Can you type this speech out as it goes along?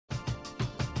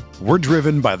We're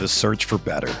driven by the search for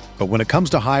better. But when it comes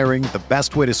to hiring, the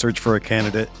best way to search for a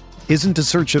candidate isn't to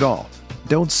search at all.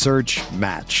 Don't search,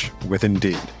 match with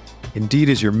Indeed. Indeed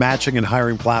is your matching and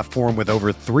hiring platform with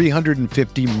over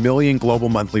 350 million global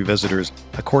monthly visitors,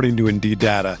 according to Indeed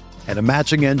data, and a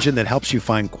matching engine that helps you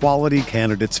find quality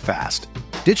candidates fast.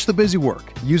 Ditch the busy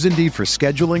work. Use Indeed for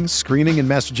scheduling, screening, and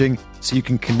messaging so you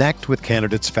can connect with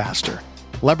candidates faster.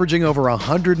 Leveraging over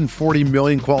 140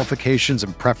 million qualifications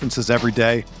and preferences every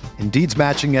day, Indeed's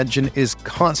matching engine is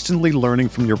constantly learning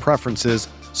from your preferences,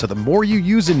 so the more you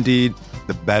use Indeed,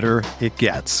 the better it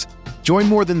gets. Join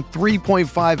more than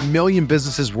 3.5 million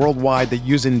businesses worldwide that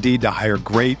use Indeed to hire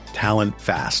great talent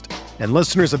fast. And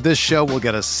listeners of this show will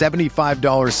get a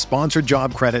 $75 sponsored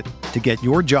job credit to get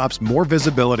your jobs more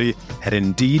visibility at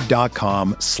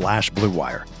Indeed.com/Blue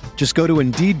Wire. Just go to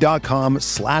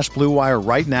Indeed.com/Blue Wire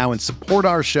right now and support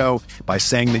our show by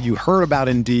saying that you heard about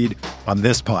Indeed on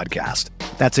this podcast.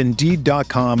 That's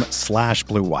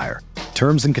Indeed.com/Blue Wire.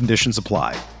 Terms and conditions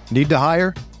apply. Need to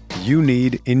hire? You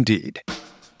need Indeed.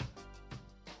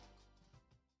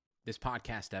 This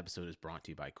podcast episode is brought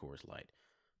to you by Coors Light.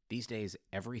 These days,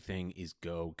 everything is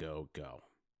go, go, go.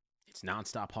 It's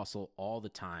nonstop hustle all the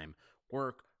time.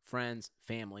 Work, friends,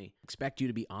 family, expect you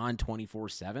to be on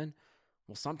 24/7.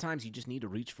 Well, sometimes you just need to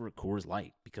reach for a Coors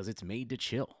Light because it's made to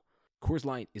chill. Coors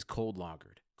Light is cold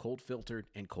lagered, cold filtered,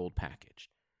 and cold packaged.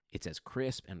 It's as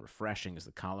crisp and refreshing as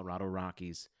the Colorado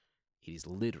Rockies. It is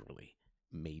literally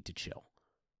made to chill.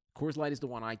 Coors Light is the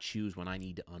one I choose when I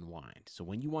need to unwind. So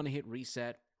when you want to hit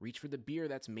reset, reach for the beer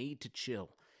that's made to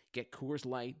chill. Get Coors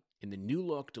Light in the new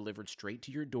look delivered straight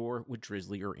to your door with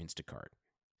Drizzly or Instacart.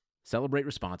 Celebrate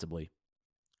responsibly.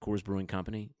 Coors Brewing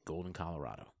Company, Golden,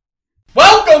 Colorado.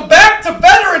 Welcome back to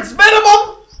Veterans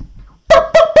Minimum!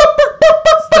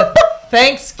 It's the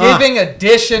Thanksgiving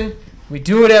edition. We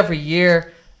do it every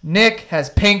year. Nick has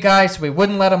pink eye, so we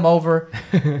wouldn't let him over.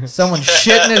 Someone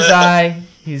shit in his eye.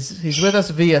 He's with us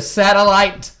via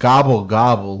satellite.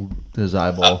 Gobble his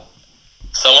eyeball.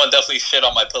 Someone definitely shit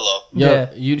on my pillow.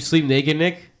 Yeah. You sleep naked,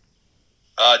 Nick?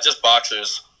 Just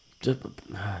boxers.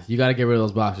 You got to get rid of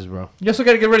those boxes, bro. You also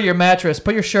got to get rid of your mattress.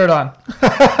 Put your shirt on.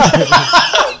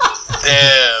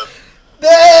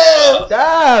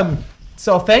 Damn.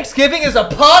 So Thanksgiving is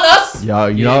upon us. Yo,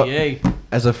 you know,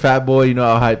 as a fat boy, you know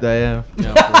how hyped I am.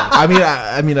 Yeah,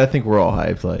 I mean, I think we're all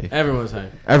hyped. Like everyone's hyped.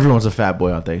 Everyone's a fat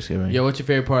boy on Thanksgiving. Yo, what's your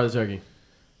favorite part of the turkey?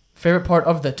 Favorite part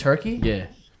of the turkey? Yeah,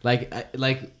 like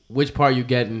which part you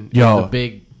getting? Yo, the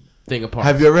big thing apart.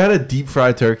 Have you ever had a deep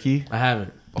fried turkey? I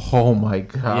haven't. Oh my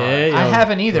god. Yeah, yo, I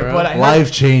haven't either, bro. but I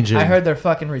life changing. I heard they're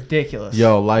fucking ridiculous.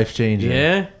 Yo, life changing.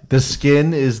 Yeah. The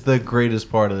skin is the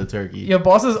greatest part of the turkey. Your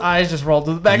boss's eyes just rolled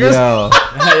to the back of his Yo,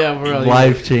 Yeah, bro,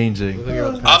 life changing.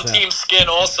 I'm team skin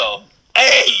also.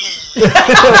 Hey!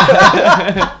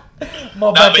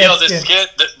 More Nah, about but yo, that the skin.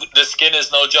 the skin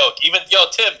is no joke. Even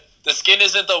Tim, the skin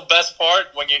isn't the best part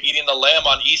when you're eating the lamb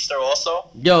on Easter also.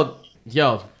 Yo,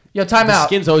 Time the out.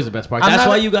 skin's always the best part. I'm That's not-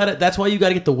 why you got it. That's why you got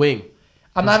to get the wing.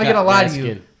 I'm not It's even got gonna lie mad to you.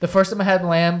 skin. The first time I had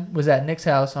lamb was at Nick's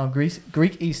house on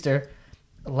Greek Easter.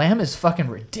 Lamb is fucking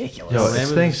ridiculous. Yo, Lamb it's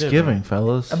is Thanksgiving,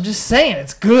 fellas. I'm just saying,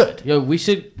 it's good. Yo, we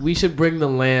should bring the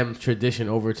lamb tradition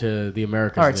over to the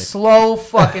Americas. All right, Nick. slow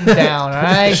fucking down, all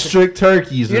right? Strict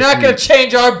turkeys. You're this not gonna week.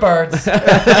 change our birds.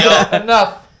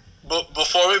 Enough.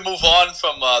 Before we move on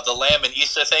from the lamb and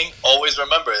Easter thing, always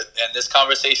remember it, and this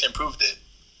conversation proved it.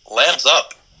 Lamb's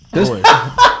up. This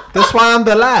one I'm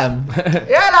the lamb.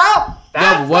 Yeah, no.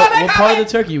 Yo, what part of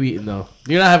the turkey you eating though?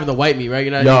 You're not having the white meat, right?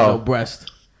 You're not eating no breast.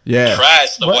 Yeah.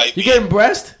 Trash the white You meat. getting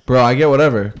breast? Bro, I get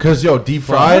whatever. Cause yo, deep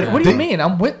fried. What do you mean?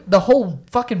 I'm with the whole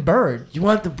fucking bird. You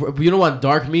don't want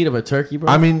dark meat of a turkey, bro?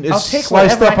 I mean, I'll it's take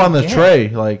sliced whatever up I on the can get. tray.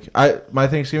 Like my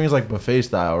Thanksgiving is like buffet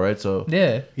style, right? So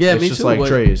Yeah. yeah, it's me just too. like but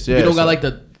trays. Yeah, you don't so- got like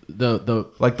the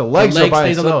like the legs leg are by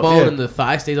stays on the itself, bone yeah. and the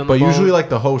thigh stays on the But bone. usually like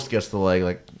the host gets the leg.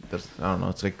 Like that's, I don't know.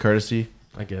 It's like courtesy.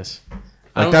 I guess.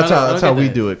 Like that's how we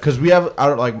do it. Cause we have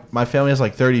like my family has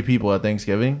like 30 people at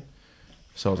Thanksgiving.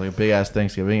 So it's like a big ass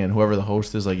Thanksgiving, and whoever the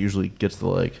host is like usually gets the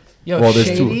leg. Yo, Well, there's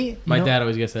Shady. two. My dad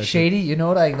always gets that. Shady, you know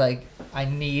what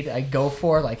I go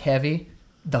for like heavy?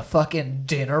 The fucking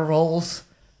dinner rolls.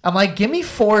 I'm like, give me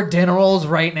 4 dinner rolls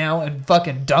right now and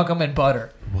fucking dunk them in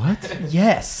butter. What?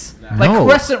 Yes. Like No.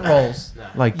 crescent rolls.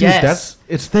 Like, dude, Yes.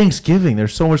 it's Thanksgiving.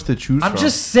 There's so much to choose from. I'm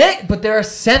just saying, but they're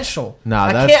essential. Nah,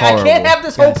 I that's can't horrible. have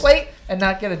this whole Yes. plate and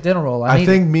not get a dinner roll. I need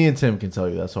think it. me and Tim can tell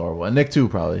you that's horrible, and Nick too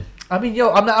probably. I mean, yo,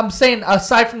 I'm saying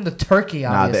aside from the turkey,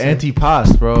 Nah, obviously. the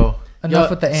antipasto, bro. Enough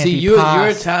with the antipasto. See, you're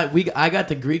Italian. I got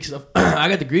the Greek stuff. I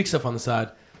got the Greek stuff on the side.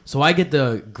 So I get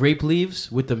the grape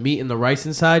leaves with the meat and the rice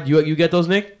inside. You get those,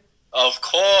 Nick? Of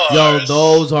course. Yo,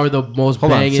 those are the most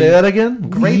Hold on, banging. say that again.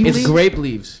 Grape It's leaves? grape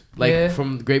leaves, like Yeah.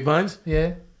 from grapevines,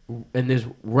 Yeah. and there's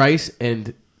rice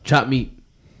and chopped meat,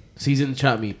 seasoned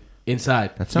chopped meat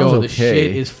inside. That sounds The okay.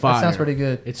 shit is fire. That sounds pretty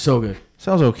good. It's so good.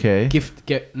 Sounds okay.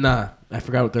 Nah, I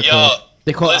forgot what they're Yo, called.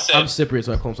 They call listen. I'm Cypriot,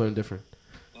 so I call them something different.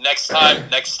 Next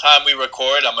time we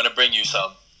record, I'm gonna bring you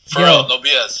some. For Yo. real, no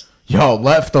BS. Yo,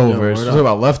 leftovers. Yo, word Talk up.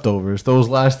 about leftovers. Those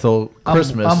last till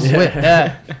Christmas. I'm with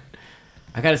that.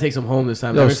 I gotta take some home this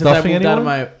time. Yo, Ever since I stuffing moved out of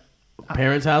anyone? my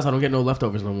parents' house, I don't get no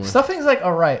leftovers no more. Stuffing's like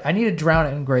all right. I need to drown it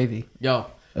in gravy. Yo,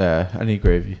 Yeah, I need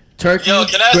gravy. turkey, Yo,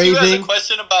 can I ask you guys a gravy.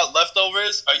 question about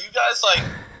leftovers? Are you guys like,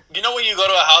 you know, when you go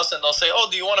to a house and they'll say, "Oh,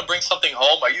 do you want to bring something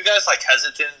home?" Are you guys like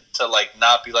hesitant to like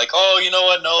not be like, "Oh, you know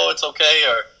what? No, it's okay,"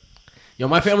 or Yo,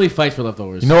 my family fights for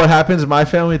leftovers. You know what happens in my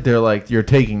family? They're like, you're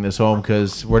taking this home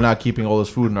because we're not keeping all this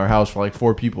food in our house for like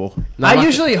 4 people. No, I my-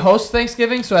 usually host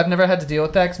Thanksgiving, so I've never had to deal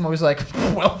with that. Cause I'm always like,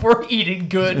 well, we're eating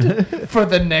good for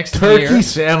the next Turkey year.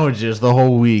 sandwiches the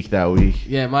whole week that week.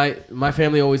 Yeah, my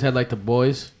family always had like the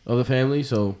boys of the family,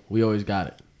 so we always got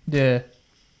it, Yeah.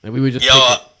 and we would just yo,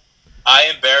 pick it.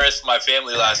 I embarrassed my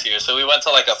family last year. So we went to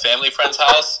like a family friend's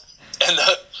house, and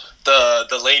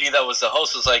the lady that was the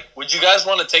host was like, "Would you guys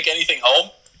want to take anything home?"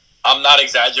 I'm not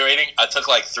exaggerating. I took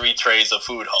like 3 trays of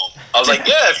food home. I was like,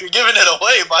 "Yeah, if you're giving it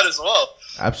away, might as well."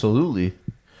 Absolutely.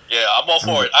 Yeah, I'm all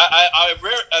for it.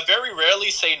 I very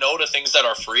rarely say no to things that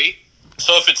are free.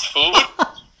 So if it's food,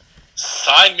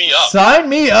 sign me up. Sign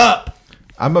me up.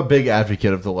 I'm a big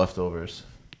advocate of the leftovers.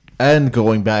 And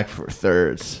going back for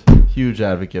thirds. Huge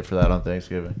advocate for that on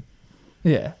Thanksgiving.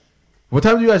 Yeah. What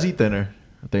time do you guys eat dinner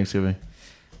on Thanksgiving?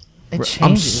 It I'm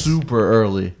changes. super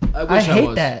early. I I wish hate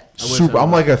was. that. I wish Super. I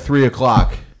I'm was. like at 3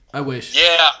 o'clock. I wish.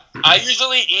 Yeah, I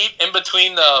usually eat in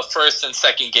between the first and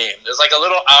second game. There's like a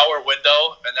little hour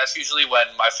window, and that's usually when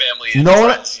my family and You know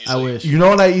what? friends I usually. wish. You know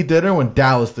when I eat dinner? When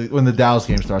the Dallas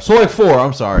game starts. So like 4,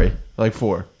 I'm sorry. Like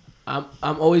 4. I'm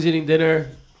always eating dinner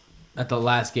at the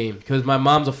last game because my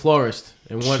mom's a florist,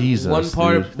 and Jesus, one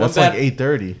part dude. one That's bad like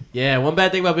 8:30. yeah one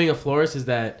bad thing about being a florist is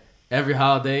that every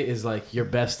holiday is like your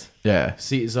best Yeah.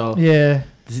 seat. So Yeah.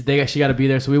 she got to be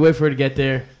there. So we wait for her to get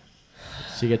there.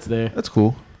 She gets there. That's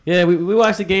cool. Yeah, we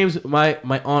watch the games. My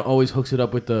aunt always hooks it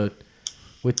up with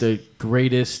the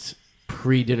greatest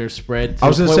pre-dinner spread. To I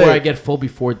was the gonna point where say- I get full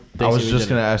before Thanksgiving I was just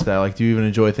dinner. gonna ask that. Like, do you even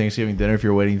enjoy Thanksgiving dinner if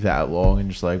you're waiting that long and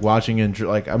just like watching and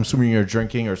like I'm assuming you're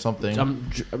drinking or something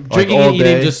I'm Like drinking all and eating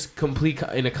day? just complete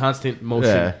in a constant motion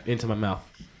Yeah. into my mouth.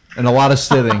 and a lot of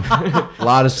sitting, a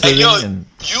lot of Hey, sitting. yo, And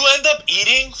you end up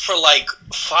eating for like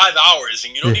 5 hours,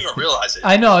 and you don't even realize it.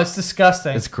 I know, it's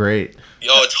disgusting. it's great.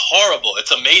 Yo, it's horrible.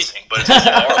 It's amazing, but it's also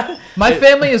horrible. My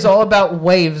family is all about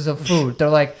waves of food. They're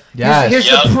like, Yes. here's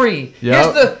Yep. the pre.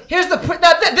 Yep. Here's the pre.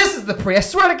 Now this is the pre. I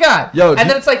swear to God. Yo, and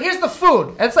then it's like, here's the food.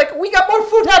 And it's like, we got more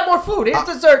food. Have more food. Here's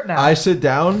dessert now. I sit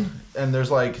down and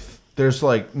there's like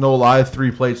no lie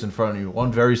 3 plates in front of you.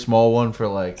 One very small one for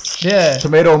like yeah.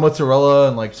 tomato and mozzarella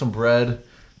and like some bread.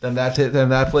 Then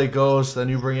that plate goes. Then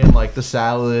you bring in like the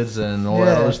salads and all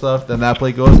that Yeah. other stuff. Then that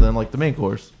plate goes. And then like the main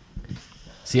course.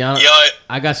 See, Yo,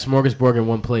 I got smorgasbord in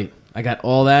one plate. I got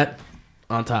all that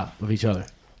on top of each other.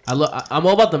 I'm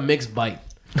all about the mixed bite.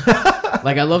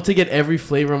 Like I love to get every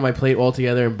flavor on my plate all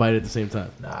together and bite at the same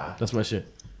time. Nah, That's my shit.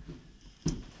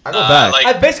 I go back. like-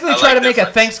 I basically I try like to make a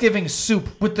difference. Thanksgiving soup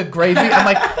with the gravy. I'm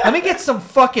like, let me get some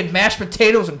fucking mashed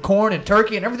potatoes and corn and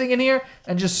turkey and everything in here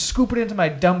and just scoop it into my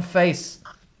dumb face.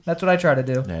 That's what I try to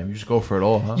do. Damn, you just go for it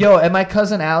all, huh? Yo, and my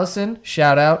cousin Allison,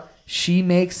 shout out, she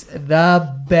makes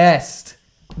the best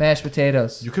mashed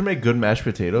potatoes. You can make good mashed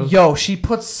potatoes. Yo, she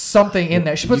puts something in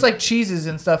there. She puts like cheeses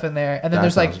and stuff in there, and then That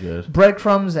there's like sounds good.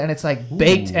 breadcrumbs, and it's like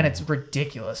baked, Ooh. and it's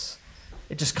ridiculous.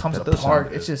 It just comes That does apart.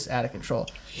 sound It's good. just out of control.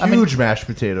 Huge mashed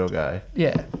potato guy.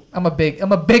 Yeah, I'm a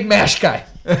big mash guy.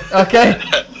 Okay.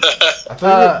 I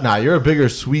thought you're a bigger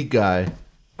sweet guy.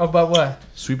 About what?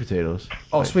 Sweet potatoes.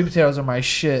 Oh, Like, sweet potatoes are my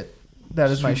shit. That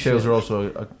is sweet my potatoes shit. are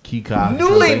also a key cog. for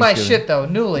Newly my Thanksgiving. shit though.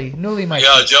 Newly my yo,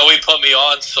 shit. Joey put me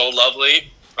on so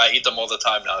lovely. I eat them all the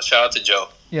time now. Shout out to Joe.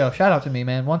 Yo, shout out to me,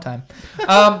 man. One time.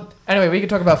 Anyway, we can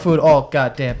talk about food all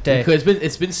goddamn day. Because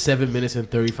it's been 7 minutes and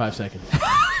 35 seconds.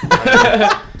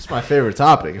 It's my favorite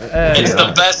topic. It's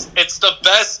the best. It's the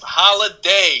best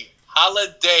holiday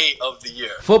of the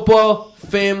year. Football,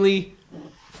 family,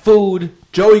 food.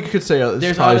 Joey could say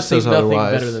There's probably honestly says nothing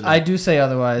otherwise. better than that. I do say The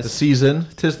otherwise. season.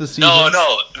 'Tis the season.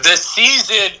 No. The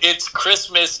season, it's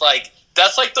Christmas. Like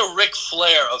that's like the Ric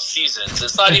Flair of seasons.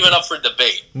 It's not even up for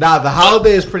debate. Nah, the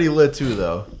holiday is pretty lit too,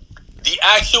 though. The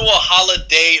actual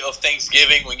holiday of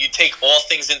Thanksgiving, when you take all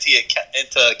things into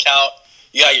account,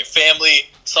 you got your family.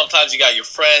 Sometimes you got your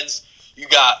friends. You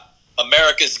got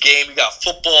America's game. You got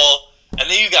football, and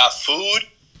then you got food.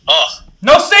 Oh,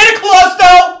 No Santa Claus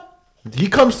though. He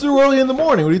comes through early in the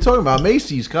morning. What are you talking about?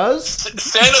 Macy's, cuz?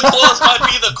 Santa Claus might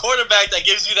be the quarterback that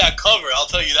gives you that cover. I'll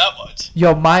tell you that much.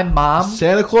 Yo, my mom.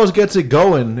 Santa Claus gets it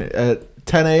going at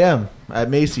 10 a.m. at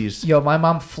Macy's. Yo, my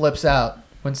mom flips out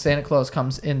when Santa Claus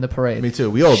comes in the parade. Me too.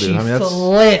 We all do. She I mean, that's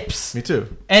flips. me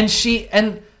too.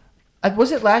 And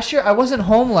was it last year? I wasn't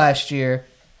home last year,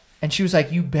 and she was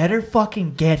like, "You better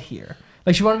fucking get here."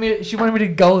 Like she wanted me to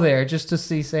go there just to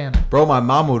see Santa. Bro, my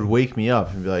mom would wake me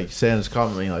up and be like, "Santa's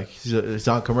coming." Like it's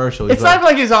on commercial. He's It's not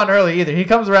like he's on early either. He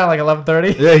comes around like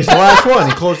 11:30. Yeah, he's the last one.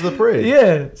 He closes the parade.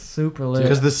 Yeah, it's super lit.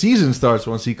 Because the season starts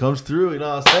once he comes through. You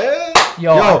know what I'm saying?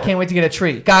 Yo, I can't wait to get a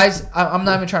tree. Guys, I'm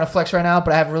not even trying to flex right now,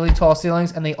 but I have really tall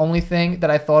ceilings, and the only thing that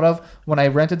I thought of when I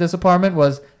rented this apartment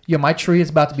was, yo, my tree is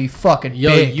about to be fucking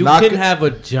big. You Not can go- have a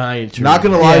giant tree. Not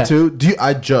gonna lie, Yeah. too.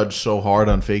 I judge so hard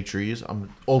on fake trees. I'm an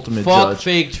ultimate Fuck judge.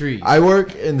 fake trees. I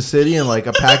work in the city, and like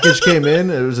a package came in.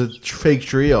 It was a fake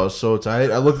tree. I was so tight.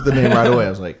 I looked at the name right away. I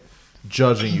was like,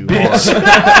 judging you hard.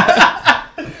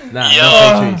 Nah, Yo.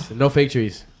 no fake trees. No fake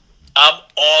trees. I'm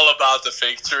all about the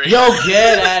fake tree. Yo,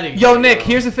 get out of here. Yo, Nick,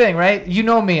 here's the thing, right? You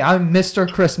know me. I'm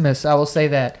Mr. Christmas. I will say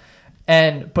that.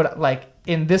 But like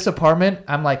in this apartment,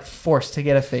 I'm like forced to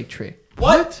get a fake tree.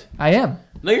 What? I am.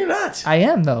 No, you're not. I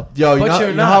am though. Yo, But you're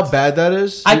you know how not. bad that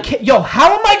is? I can't. Yo,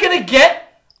 how am I gonna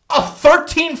get a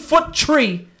 13-foot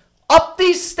tree up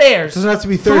these stairs? It doesn't have to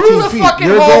be through 13 the feet. fucking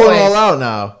You're hallways? going all out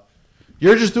now.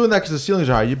 You're just doing that because the ceilings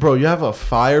are high. Bro, you have a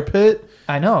fire pit.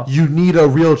 I know. You need a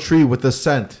real tree with the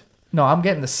scent. No, I'm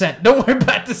getting the scent. Don't worry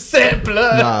about the scent,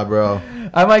 blood. Nah, bro.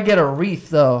 I might get a wreath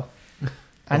though.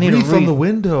 I need a Wreath wreath. from the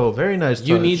window. Very nice touch.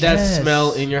 You need that Yes.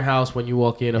 smell in your house when you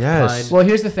walk in of Yes. pine. Well,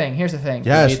 here's the thing. Yes,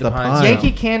 need the the pine. pine.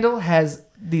 Yankee Candle has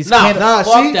these. Nah,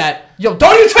 candles. fuck see? that. Yo,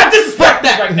 don't even try to disrespect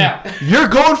that right now. You're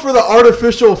going for the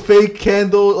artificial fake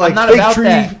candle, like not fake about tree.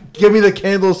 that. Give me the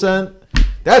candle scent.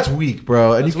 That's weak,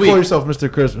 bro. And That's you call weak. yourself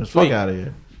Mr. Christmas. Fuck Weak. out of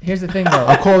here. Here's the thing though.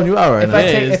 I'm calling you out right If now. I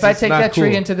Yeah, take it's- if I it's take not that tree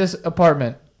cool. into this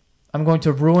apartment, I'm going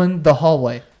to ruin the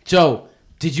hallway. Joe,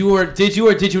 did you or did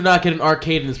you not get an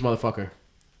arcade in this motherfucker?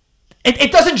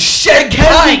 It doesn't shed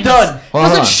can be pines. done. It Hold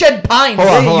doesn't on. shed pines. Hold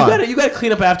on, Hey, hold on. you gotta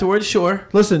clean up afterwards, sure.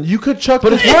 Listen, you could chuck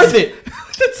But it's worth it.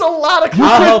 That's a lot of.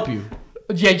 I'll help you.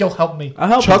 Yeah, you'll help me. I'll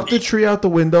help chuck you. the tree out the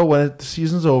window when the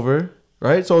season's over,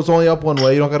 right? So it's only up one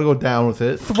way. You don't got to go down with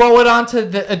it. Throw it onto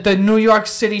the New York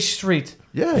City street.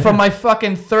 Yeah. From my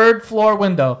fucking 3rd floor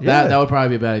window. Yeah. That would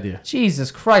probably be a bad idea.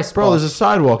 Jesus Christ, Bro, boss. there's a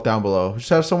sidewalk down below. Just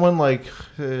have someone like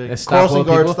Stop crossing little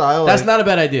guard people. style. That's like, not a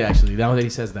bad idea, actually. Now that he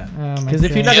says that, Oh, my because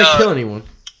if you're not God. gonna kill anyone,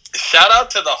 Shout out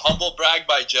to the humble brag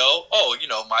by Joe. Oh, you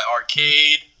know, my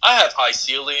arcade. I have high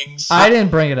ceilings. I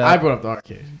didn't bring it I up. brought up the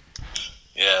arcade.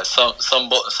 Yeah,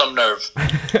 some nerve.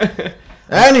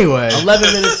 Anyway,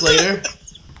 11 minutes later,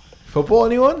 football.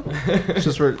 Anyone?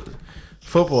 Since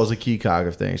football is a key cog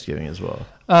of Thanksgiving as well.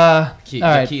 All the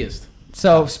right. keyest.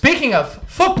 So speaking of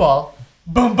football,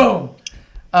 boom boom.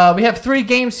 We have 3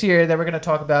 games here that we're going to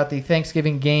talk about, the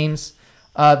Thanksgiving games.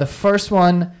 The first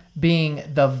one being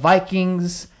the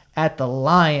Vikings at the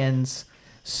Lions.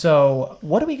 So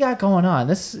what do we got going on?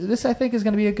 This I think is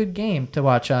going to be a good game to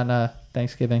watch on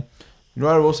Thanksgiving. You know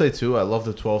what I will say too? I love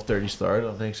the 12:30 start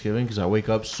on Thanksgiving because I wake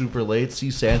up super late, see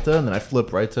Santa, and then I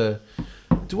flip right to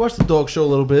watch the dog show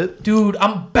a little bit. Dude,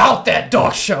 I'm about that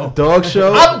dog show. Dog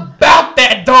show. I'm about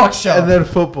that dog show. And then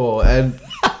football. And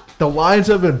the Lions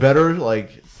have been better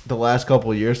like the last couple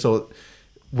of years. So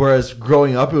whereas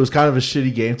growing up it was kind of a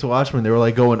shitty game to watch when they were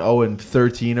like going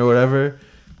 0-13 or whatever.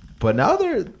 But now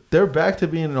they're back to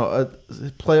being a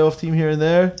playoff team here and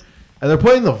there. And they're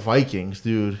playing the Vikings,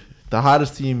 dude. The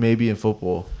hottest team maybe in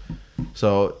football.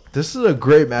 So this is a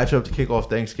great matchup to kick off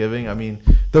Thanksgiving. I mean,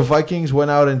 the Vikings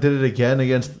went out and did it again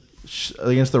against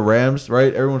the Rams,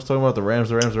 right? Everyone's talking about the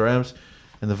Rams.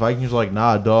 And the Vikings are like,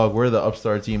 nah, dog, we're the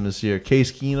upstart team this year.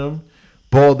 Case Keenum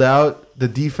balled out. The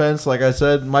defense, like I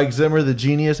said, Mike Zimmer, the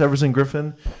genius, Everson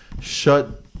Griffin,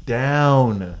 shut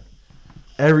down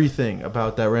everything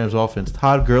about that Rams offense.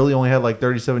 Todd Gurley only had like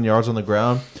 37 yards on the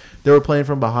ground. They were playing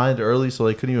from behind early, so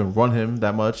they couldn't even run him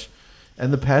that much.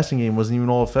 And the passing game wasn't even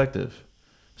all effective.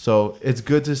 So it's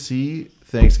good to see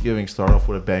Thanksgiving start off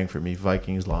with a bang for me,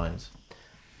 Vikings, Lions.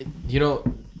 You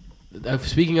know,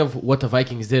 speaking of what the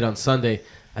Vikings did on Sunday,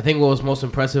 I think what was most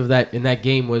impressive in that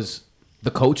game was the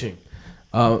coaching.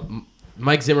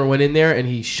 Mike Zimmer went in there and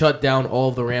he shut down all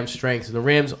of the Rams' strengths. And the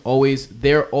Rams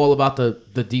they're all about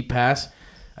the deep pass.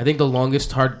 I think the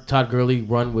longest Todd Gurley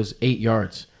run was 8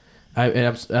 yards.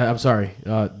 I'm sorry.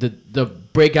 The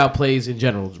breakout plays in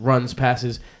general, runs,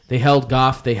 passes. They held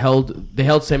Goff. They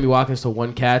held Sammy Watkins to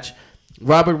 1 catch.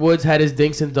 Robert Woods had his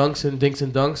dinks and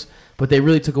dunks, but they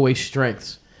really took away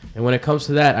strengths. And when it comes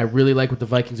to that, I really like what the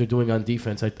Vikings are doing on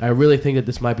defense. I really think that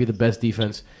this might be the best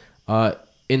defense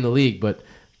in the league. But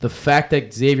the fact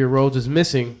that Xavier Rhodes is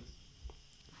missing,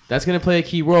 that's going to play a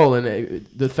key role. And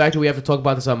the fact that we have to talk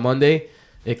about this on Monday,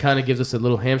 it kind of gives us a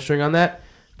little hamstring on that.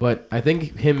 But I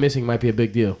think him missing might be a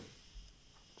big deal.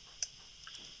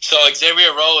 So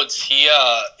Xavier Rhodes, he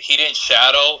didn't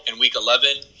shadow in Week 11.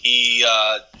 He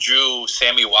drew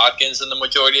Sammy Watkins in the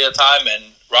majority of the time, and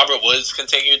Robert Woods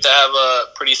continued to have a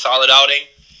pretty solid outing,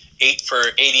 8 for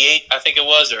 88, I think it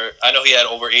was, or I know he had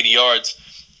over 80 yards.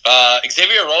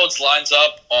 Xavier Rhodes lines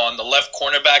up on the left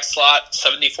cornerback slot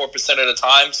 74% of the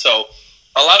time, so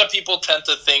a lot of people tend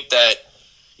to think that,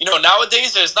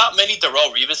 nowadays there's not many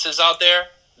Darrelle Revises out there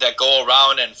that go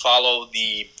around and follow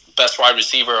the best wide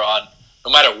receiver on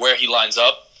no matter where he lines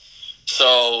up.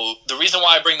 So the reason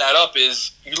why I bring that up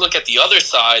is you look at the other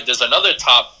side, there's another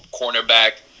top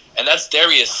cornerback, and that's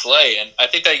Darius Slay. And I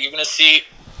think that you're going to see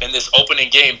in this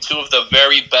opening game 2 of the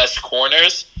very best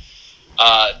corners.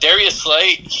 Darius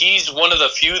Slay, he's one of the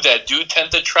few that do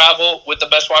tend to travel with the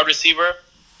best wide receiver.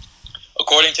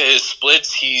 According to his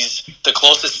splits, he's the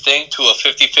closest thing to a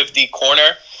 50-50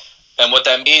 corner. And what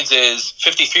that means is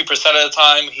 53% of the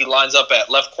time he lines up at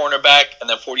left cornerback and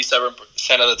then 47% of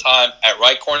the time at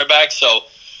right cornerback. So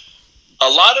a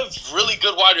lot of really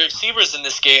good wide receivers in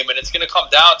this game, and it's going to come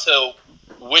down to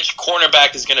which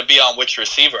cornerback is going to be on which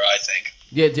receiver, I think.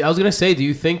 Yeah, I was going to say, do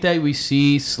you think that we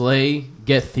see Slay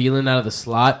get Thielen out of the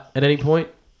slot at any point?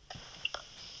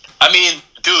 I mean,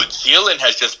 dude, Thielen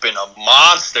has just been a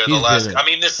monster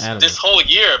this whole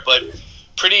year, but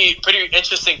pretty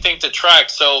interesting thing to track.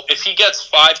 So if he gets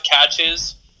 5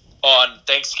 catches on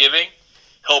Thanksgiving,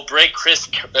 he'll break Chris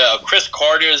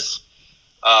Carter's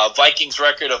Vikings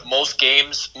record of most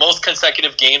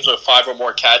consecutive games with 5 or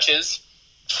more catches.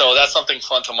 So that's something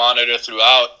fun to monitor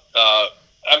throughout.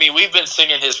 We've been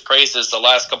singing his praises the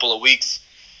last couple of weeks,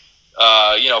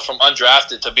 from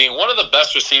undrafted to being one of the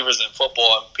best receivers in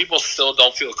football. And people still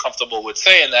don't feel comfortable with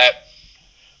saying that.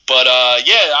 But,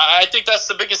 I think that's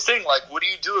the biggest thing. Like, what do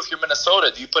you do if you're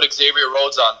Minnesota? Do you put Xavier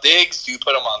Rhodes on Diggs? Do you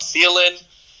put him on Thielen?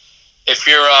 If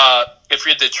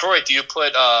you're Detroit, do you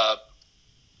put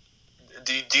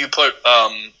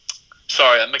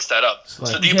sorry, I mixed that up.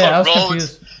 So do you put Rhodes?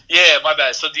 Confused. Yeah, my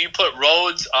bad. So do you put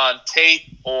Rhodes on Tate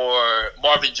or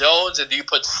Marvin Jones, and do you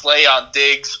put Slay on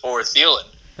Diggs or Thielen?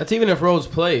 That's even if Rhodes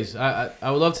plays. I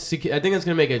would love to see. I think that's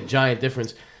going to make a giant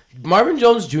difference. Marvin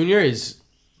Jones Jr. is,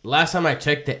 last time I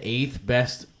checked, the 8th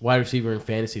best wide receiver in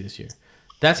fantasy this year.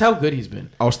 That's how good he's been.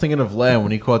 I was thinking of Lamb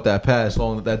when he caught that pass.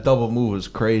 That double move was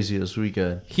crazy this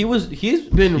weekend. He's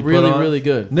been really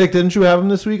good. Nick, didn't you have him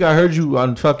this week? I heard you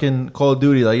on fucking Call of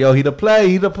Duty like, yo, he the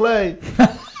play.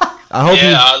 I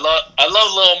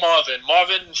love little Marvin.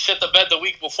 Marvin shit the bed the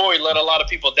week before. He let a lot of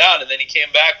people down, and then he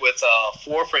came back with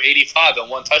 4 for 85 and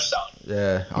 1 touchdown.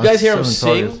 Yeah. You guys hear him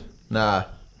sing? Nah.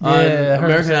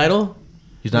 American Idol?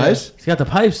 He's nice. He's got the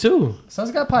pipes too.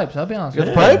 Son's got pipes. I'll be honest. Got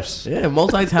the pipes? Yeah,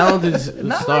 multi-talented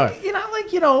star.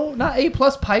 Not A+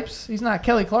 pipes. He's not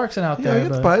Kelly Clarkson out there. Yeah, he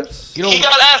got the pipes. He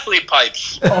got athlete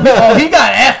pipes. He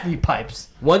got athlete pipes.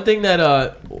 One thing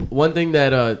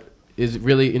that is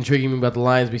really intriguing me about the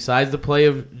Lions, besides the play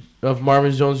of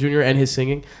Marvin Jones Jr. and his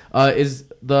singing, is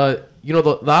the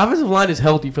offensive line is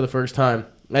healthy for the first time.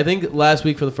 I think last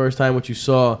week for the first time what you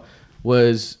saw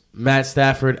was Matt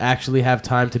Stafford actually have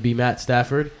time to be Matt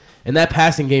Stafford, and that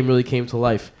passing game really came to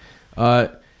life. I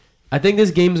think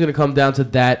this game is going to come down to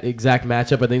that exact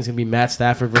matchup. I think it's going to be Matt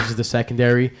Stafford versus the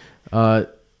secondary,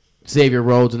 Xavier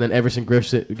Rhodes, and then Everson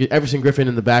Griffin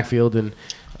in the backfield, and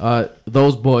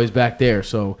those boys back there.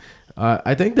 So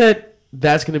I think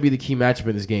that's going to be the key matchup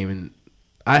in this game, and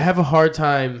I have a hard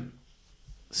time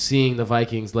seeing the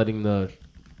Vikings letting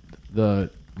the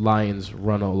Lions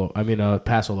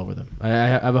pass all over them. I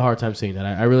have a hard time seeing that.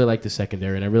 I really like the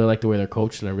secondary, and I really like the way they're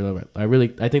coached, and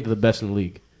I think they're the best in the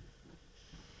league.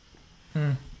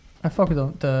 I fuck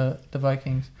with the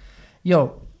Vikings.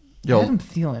 Yo, Adam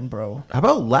Thielen, bro. How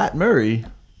about Lat Murray?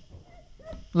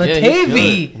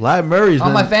 Latavius. Lat Murray's on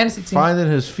been my fantasy team, finding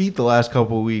his feet the last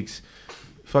couple of weeks.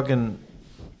 Fucking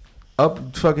took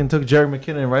Jerick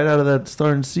McKinnon right out of that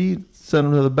starting seat, sent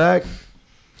him to the back.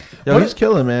 Yo, he's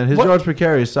killing, man. His yards per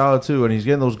carry is solid too, and he's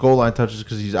getting those goal line touches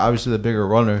because he's obviously the bigger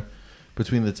runner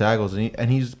between the tackles,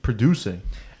 and he's producing.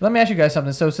 Let me ask you guys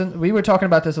something. So since we were talking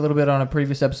about this a little bit on a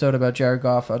previous episode about Jared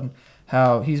Goff and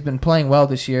how he's been playing well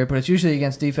this year, but it's usually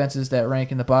against defenses that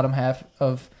rank in the bottom half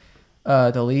of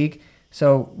the league.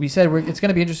 So we said it's going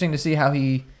to be interesting to see how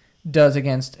he does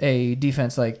against a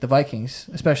defense like the Vikings,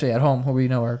 especially at home, who we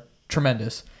know are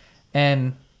tremendous.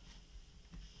 And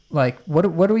like, what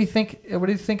do we think? What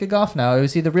do you think of Goff now?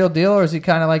 Is he the real deal, or is he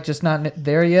kind of like just not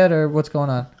there yet, or what's going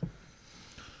on?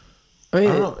 I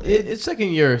mean, it's second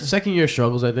year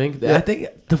struggles. I think. Yeah. I think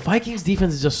the Vikings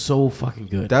defense is just so fucking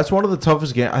good. That's one of the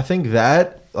toughest games. I think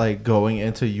that, like, going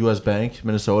into U.S. Bank,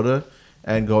 Minnesota,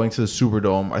 and going to the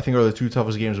Superdome, I think are the two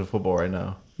toughest games of football right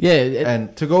now. Yeah,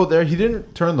 And to go there, he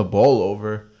didn't turn the ball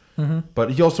over,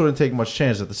 but he also didn't take much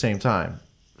chance at the same time.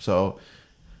 So,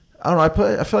 I don't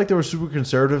know. I feel like they were super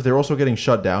conservative. They're also getting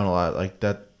shut down a lot. Like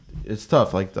that, it's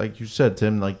tough. Like you said,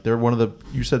 Tim. Like they're one of the,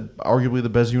 you said, arguably the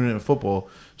best unit in football.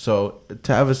 So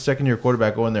to have a second-year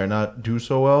quarterback go in there and not do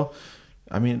so well,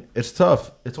 I mean, it's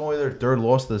tough. It's only their third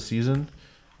loss of the season.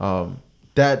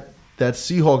 That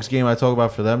Seahawks game I talk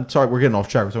about for them. Sorry, we're getting off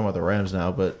track. We're talking about the Rams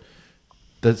now, but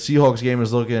the Seahawks game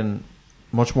is looking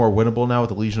much more winnable now with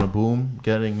the Legion of Boom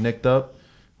getting nicked up,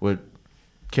 with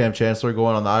Cam Chancellor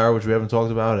going on the IR, which we haven't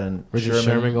talked about, and Richard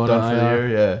Sherman going done on for IR. the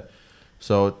year. Yeah.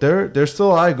 So they're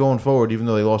still high going forward, even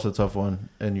though they lost a tough one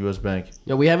in U.S. Bank.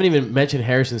 Yeah, we haven't even mentioned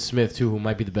Harrison Smith too, who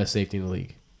might be the best safety in the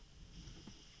league.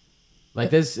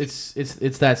 Like this,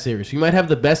 it's that serious. You might have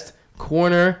the best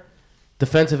corner,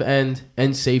 defensive end,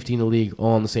 and safety in the league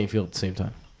all on the same field at the same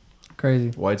time.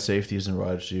 Crazy. Wide safeties and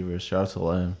wide receivers. Shout out to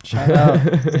Lamb. Shout out. You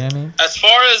know what I mean? As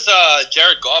far as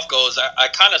Jared Goff goes, I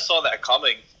kind of saw that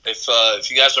coming.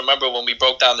 If you guys remember when we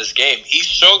broke down this game, he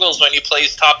struggles when he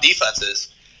plays top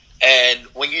defenses. And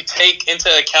when you take into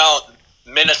account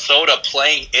Minnesota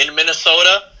playing in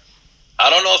Minnesota,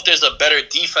 I don't know if there's a better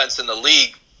defense in the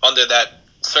league under that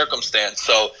circumstance.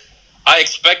 So I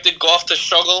expected Goff to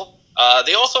struggle.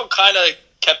 They also kind of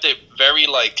kept it very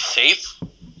safe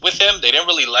with him. They didn't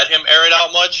really let him air it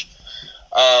out much.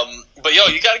 But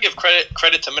you got to give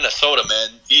credit to Minnesota, man.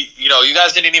 You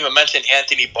guys didn't even mention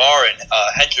Anthony Barr and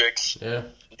Hendricks,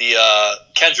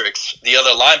 Kendricks, the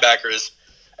other linebackers,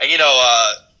 and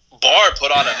Barr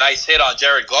put on a nice hit on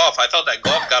Jared Goff. I thought that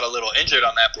Goff got a little injured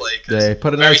on that play. Yeah, he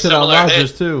put a nice hit on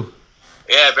Rodgers too.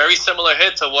 Yeah, very similar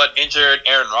hit to what injured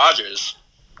Aaron Rodgers.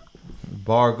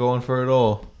 Barr going for it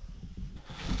all.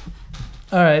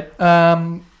 All right.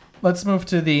 Let's move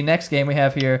to the next game we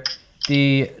have here.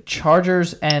 The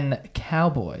Chargers and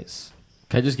Cowboys.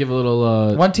 Can I just give a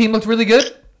little... One team looked really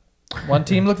good. One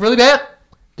team looked really bad.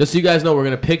 Just so you guys know, we're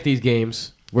going to pick these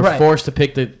games. We're Right. forced to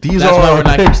pick the... These that's are why our we're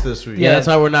not, picks this week. Yeah, that's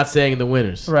why we're not saying the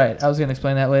winners. Right. I was going to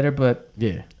explain that later, but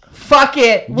Yeah. fuck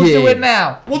it. We'll do Yeah. it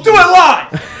now. We'll do it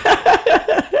live.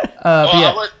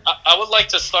 I would like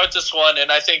to start this one,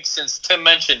 and I think since Tim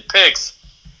mentioned picks,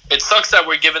 it sucks that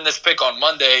we're giving this pick on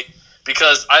Monday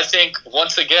because I think,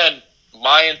 once again,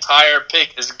 my entire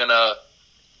pick is going to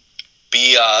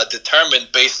be determined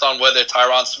based on whether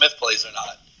Tyron Smith plays or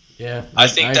not. Yeah. I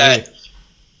think that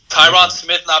Tyron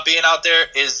Smith not being out there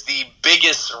is the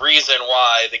biggest reason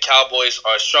why the Cowboys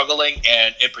are struggling,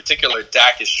 and in particular,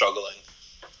 Dak is struggling.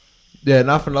 Yeah,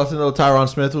 not for nothing though. Tyron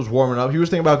Smith was warming up. He was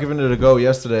thinking about giving it a go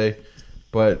yesterday,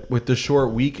 but with the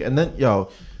short week, and then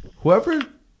whoever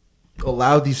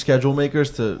allowed these schedule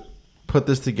makers to put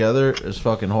this together is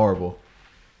fucking horrible.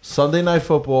 Sunday Night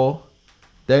Football,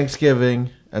 Thanksgiving,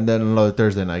 and then another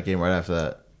Thursday night game right after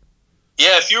that.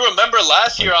 Yeah, if you remember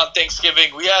last year on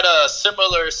Thanksgiving, we had a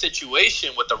similar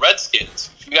situation with the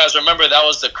Redskins. If you guys remember, that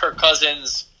was the Kirk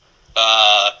Cousins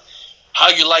How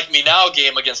You Like Me Now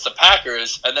game against the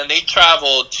Packers, and then they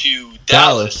traveled to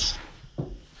Dallas.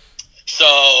 So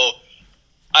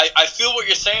I feel what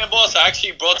you're saying, boss. I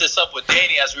actually brought this up with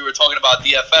Danny as we were talking about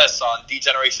DFS on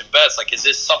D-Generation Bets. Like, is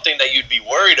this something that you'd be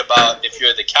worried about if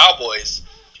you're the Cowboys?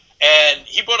 And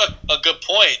he brought up a good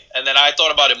point, and then I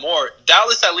thought about it more.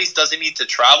 Dallas at least doesn't need to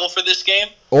travel for this game.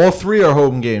 All three are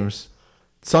home games.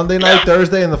 Sunday night, Yeah.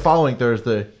 Thursday, and the following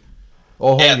Thursday.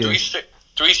 All home games.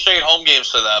 Three straight home games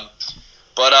for them.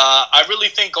 But I really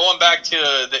think going back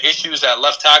to the issues at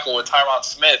left tackle with Tyron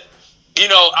Smith,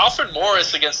 Alfred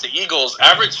Morris against the Eagles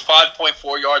averaged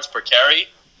 5.4 yards per carry.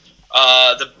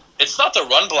 It's not the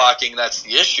run blocking that's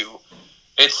the issue.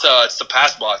 It's the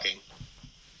pass blocking.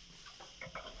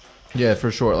 Yeah,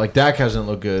 for sure. Like, Dak hasn't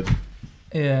looked good.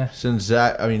 Yeah. Since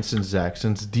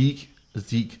Deke.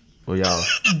 Well, yeah.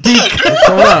 What's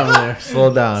going on over there?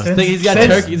 Slow down. I think he's got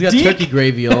Since turkey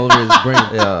gravy all over his brain.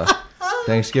 Yeah.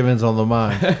 Thanksgiving's on the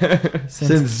mind.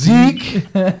 Since Zeke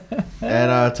and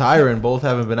Tyron both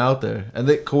haven't been out there. And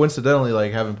they coincidentally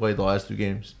haven't played the last two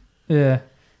games. Yeah.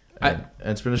 And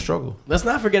it's been a struggle. Let's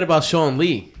not forget about Sean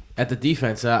Lee at the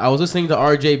defense. I was listening to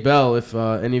RJ Bell. If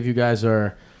any of you guys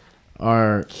are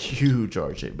Huge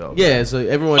RJ Bell. yeah, so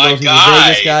everyone My knows he's guy. a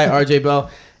Vegas guy, RJ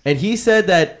Bell, and he said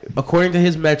that according to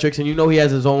his metrics, and he has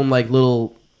his own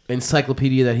little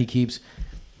encyclopedia that he keeps.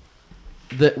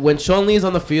 when Sean Lee is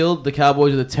on the field, the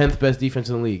Cowboys are the 10th best defense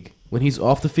in the league. When he's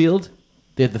off the field,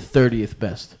 they're the 30th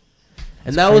best.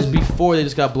 And that was before they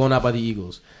just got blown out by the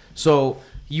Eagles. So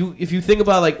if you think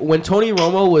about like when Tony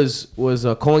Romo was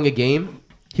calling a game,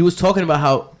 he was talking about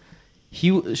how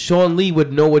Sean Lee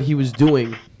would know what he was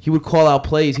doing. He would call out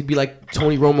plays. He'd be like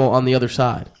Tony Romo on the other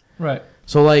side. Right.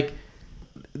 So like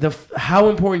how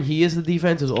important he is to the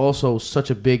defense is also such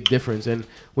a big difference. And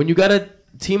when you got a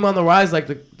team on the rise like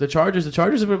the Chargers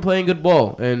have been playing good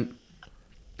ball. And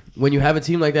when you have a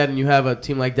team like that and you have a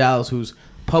team like Dallas who's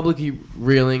publicly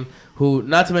reeling, who,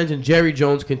 not to mention Jerry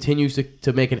Jones continues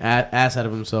to make an ass out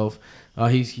of himself.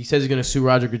 He says he's going to sue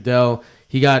Roger Goodell.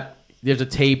 There's a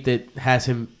tape that has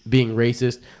him being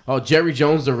racist. Oh, Jerry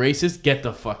Jones the racist? Get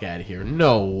the fuck out of here.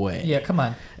 No way. Yeah, come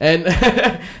on. And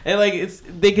and like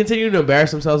they continue to embarrass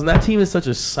themselves, and that team is such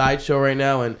a sideshow right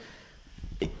now, and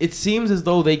it seems as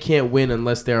though they can't win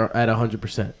unless they're at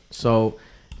 100%. So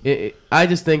I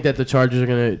just think that the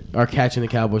Chargers are catching the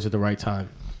Cowboys at the right time.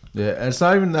 Yeah, and it's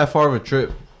not even that far of a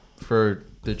trip for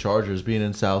the Chargers being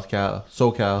in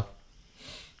SoCal,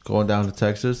 going down to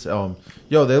Texas.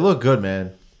 Yo, they look good,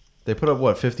 man. They put up,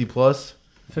 what, 50 plus?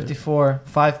 54,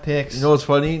 5 picks. You know what's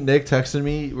funny? Nick texted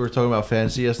me. We were talking about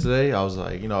fantasy yesterday. I was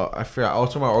like, I forgot. I was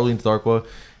talking about Orleans Darkwa,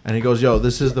 and he goes, yo,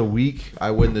 this is the week I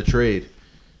win the trade.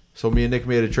 So me and Nick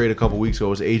made a trade a couple weeks ago. It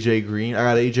was A.J. Green. I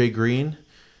got A.J. Green,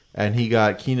 and he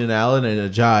got Keenan Allen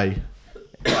and Ajayi.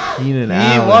 Keenan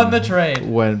Allen. He won the trade.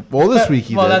 This week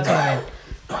he did. That's what I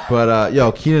mean.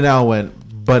 But, Keenan Allen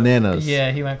went bananas.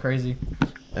 Yeah, he went crazy.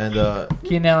 And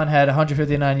Keenan Allen had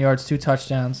 159 yards, 2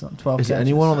 touchdowns, 12 catches. Is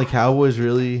anyone on the Cowboys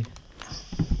really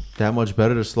that much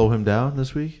better to slow him down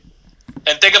this week?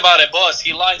 And think about it, boss.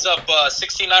 He lines up 69%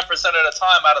 of the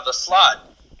time out of the slot.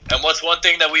 And what's one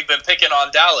thing that we've been picking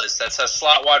on Dallas? That's a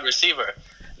slot wide receiver.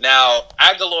 Now,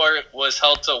 Aguilar was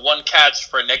held to 1 catch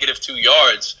for -2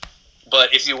 yards.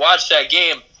 But if you watch that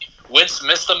game, Wentz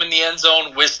missed him in the end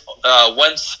zone.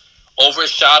 Wentz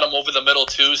overshot him over the middle,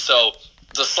 too. So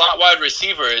the slot wide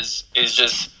receiver is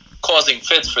just causing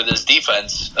fits for this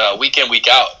defense week in, week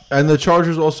out. And the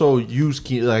Chargers also use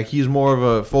he's more of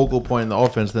a focal point in the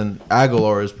offense than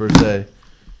Aguilar is per se.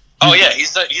 Oh yeah,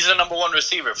 he's the number 1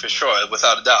 receiver for sure,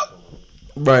 without a doubt.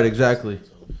 Right, exactly.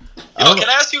 Can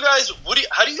I ask you guys,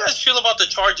 how do you guys feel about the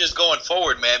Chargers going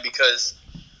forward, man? Because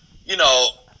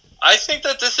I think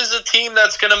that this is a team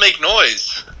that's gonna make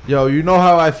noise. Yo, you know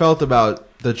how I felt about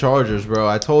the Chargers, bro.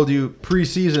 I told you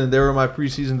preseason they were my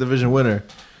preseason division winner,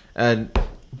 and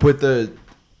with the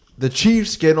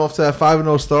Chiefs getting off to that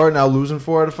 5-0 start, now losing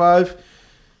 4 out of 5.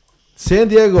 San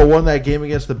Diego won that game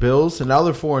against the Bills, and now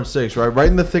they're 4-6, right? Right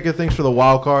in the thick of things for the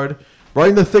wild card, right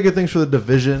in the thick of things for the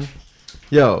division.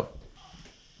 Yo,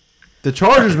 the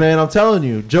Chargers, man, I'm telling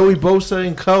you, Joey Bosa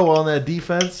and co on that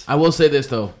defense. I will say this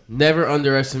though: never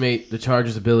underestimate the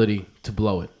Chargers' ability to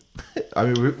blow it. I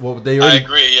mean, I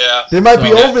agree. Yeah, they might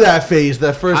be over that phase,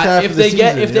 that first half of the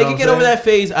season. If they can get over that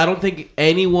phase, I don't think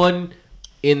anyone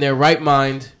in their right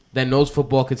mind that knows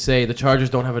football could say the Chargers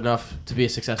don't have enough to be a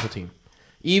successful team.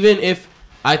 Even if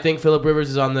I think Phillip Rivers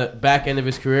is on the back end of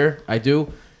his career, I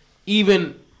do.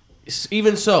 Even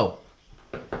so,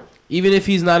 even if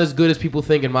he's not as good as people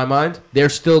think in my mind, they're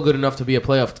still good enough to be a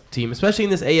playoff team, especially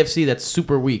in this AFC that's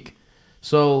super weak.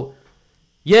 So,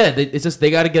 yeah, it's just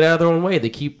they got to get out of their own way. They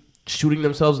keep shooting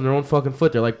themselves in their own fucking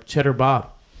foot. They're like Cheddar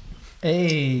Bob.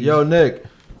 Hey. Yo, Nick.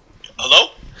 Hello?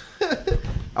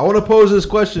 I want to pose this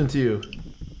question to you.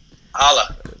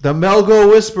 Holla. The Melgo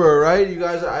Whisperer, right? You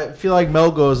guys, I feel like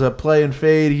Melgo's a play and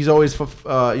fade. He's always,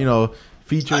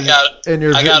 featuring in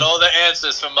your. I got all the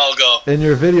answers from Melgo in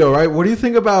your video, right? What do you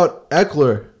think about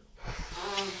Eckler?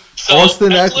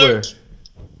 Austin Eckler.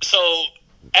 So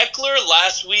Eckler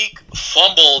last week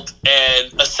fumbled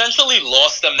and essentially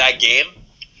lost them that game.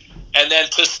 And then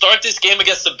to start this game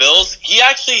against the Bills, he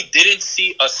actually didn't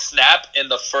see a snap in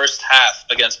the first half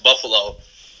against Buffalo.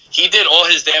 He did all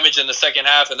his damage in the second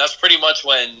half, and that's pretty much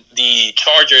when the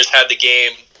Chargers had the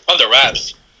game under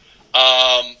wraps.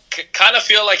 Kind of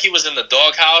feel like he was in the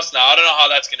doghouse. Now, I don't know how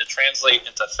that's going to translate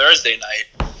into Thursday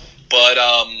night, but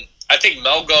I think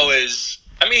Melgo is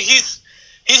 – I mean, he's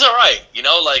all right.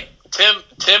 Like Tim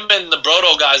and the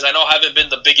Brodo guys I know haven't been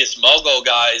the biggest Melgo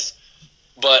guys,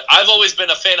 but I've always been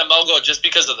a fan of Melgo just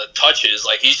because of the touches.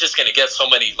 Like, he's just going to get so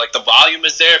many – like, the volume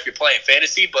is there if you're playing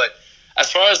fantasy, but – as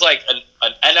far as like an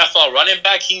NFL running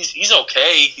back, he's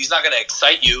okay. He's not going to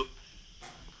excite you.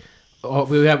 Oh,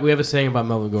 we have a saying about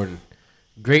Melvin Gordon: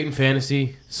 great in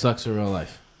fantasy, sucks in real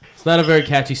life. It's not a very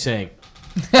catchy saying.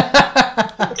 Yeah,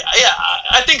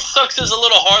 I think sucks is a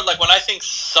little hard. Like when I think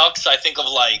of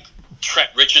like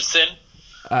Trent Richardson.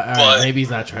 But maybe he's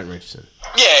not Trent Richardson.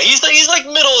 Yeah, he's like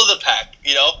middle of the pack,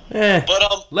 you know.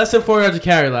 But less than 4 yards a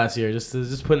carry last year.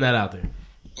 Just putting that out there.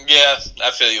 Yeah,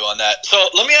 I feel you on that. So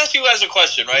let me ask you guys a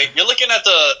question, right? You're looking at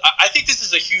I think this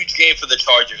is a huge game for the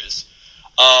Chargers.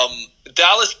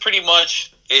 Dallas pretty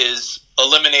much is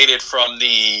eliminated from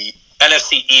the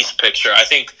NFC East picture. I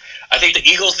think the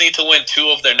Eagles need to win 2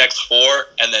 of their next 4,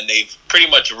 and then they've pretty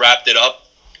much wrapped it up.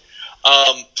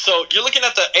 So you're looking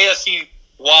at the AFC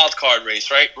wild card race,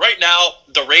 right? Right now,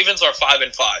 the Ravens are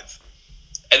 5-5,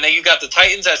 and then you got the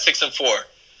Titans at 6-4.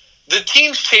 The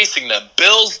teams chasing them: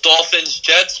 Bills, Dolphins,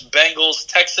 Jets, Bengals,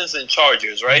 Texans, and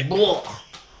Chargers, right? Blah.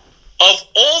 Of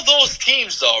all those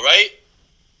teams, though, right?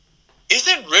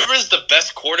 Isn't Rivers the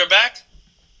best quarterback?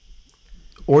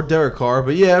 Or Derek Carr,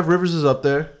 but yeah, Rivers is up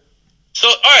there. So,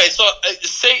 all right. So,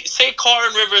 say Carr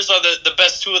and Rivers are the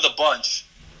best 2 of the bunch.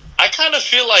 I kind of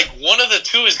feel like one of the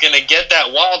 2 is going to get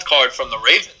that wild card from the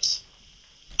Ravens.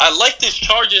 I like this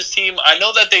Chargers team. I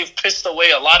know that they've pissed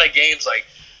away a lot of games. Like,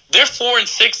 they're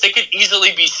 4-6. They could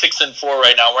easily be 6-4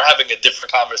 right now. We're having a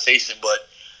different conversation, but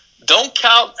don't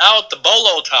count out the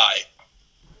bolo tie.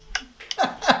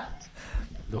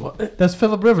 That's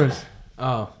Phillip Rivers.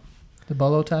 Oh. The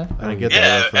bolo tie? I didn't get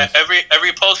that reference.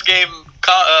 Every post game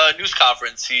news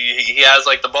conference, he has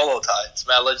like the bolo tie. It's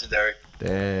mad legendary.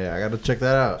 Damn, I got to check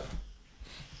that out.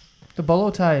 The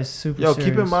bolo tie is super serious.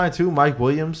 Keep in mind, too, Mike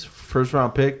Williams,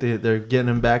 first-round pick. They're getting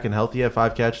him back and healthy at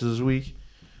 5 catches this week.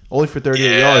 Only for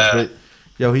 38 yards,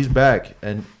 but, he's back.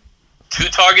 And 2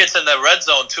 targets in the red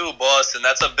zone, too, boss, and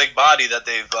that's a big body that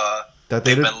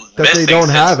they don't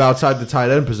have outside the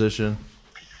tight end position.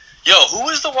 Yo, who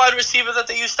was the wide receiver that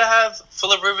they used to have?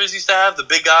 Phillip Rivers used to have, the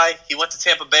big guy. He went to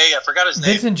Tampa Bay. I forgot his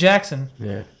name. Vincent Jackson.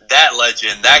 Yeah. That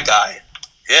legend, that guy.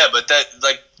 Yeah, but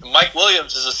Mike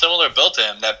Williams is a similar build to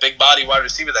him. That big body wide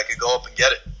receiver that could go up and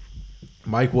get it.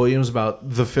 Mike Williams, about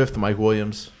the 5th Mike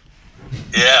Williams.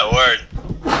 Yeah, word.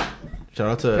 Shout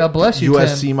out to God bless you,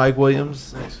 USC Tim. Mike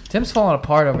Williams. Tim's falling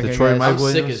apart over Detroit here, guys. Mike I'm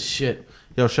Williams. sick as shit.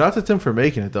 Yo, shout out to Tim for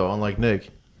making it, though, unlike Nick.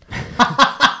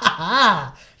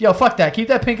 Yo, fuck that. Keep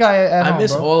that pink eye at home, I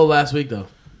missed bro. all of last week, though.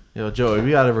 Yo, Joey,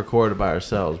 we got to record it by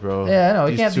ourselves, bro. Yeah, I know.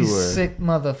 We These can't be 2 are- sick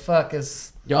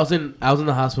motherfuckers. Yo, I was in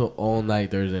the hospital all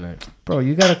night Thursday night. Bro,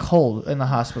 you got a cold in the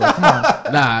hospital. Come on.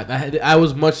 Nah, I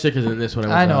was much sicker than this when I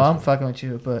went I to the know. I'm hospital. fucking with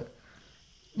you, but,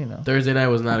 you know. Thursday night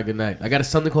was not a good night. I got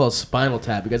something called a spinal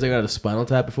tap. You guys ever got a spinal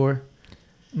tap before?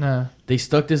 No. They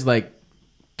stuck this,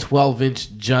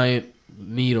 12-inch giant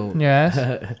needle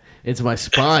Yes. into my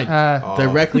spine. Oh.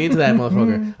 Directly into that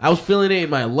motherfucker. I was feeling it in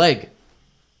my leg.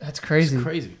 That's crazy. It's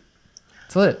crazy.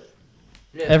 It's lit.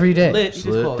 Yeah. Every day. Lit. You It's just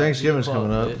lit. call it. Thanksgiving's You call it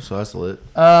coming up, lit. so that's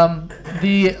lit.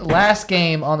 The last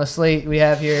game on the slate we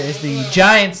have here is the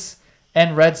Giants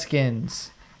and Redskins.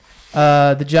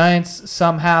 The Giants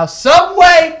somehow, some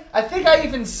way, I think I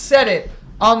even said it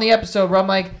on the episode where I'm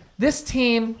like, this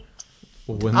team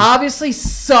obviously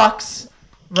sucks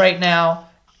right now,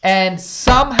 and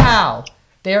somehow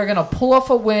they are going to pull off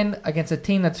a win against a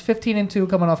team that's 15-2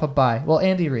 coming off a bye. Well,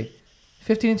 Andy Reid.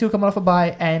 15-2 coming off a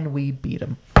bye, and we beat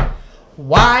them.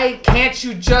 Why can't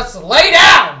you just lay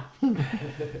down?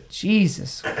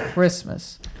 Jesus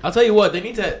Christmas. I'll tell you what, they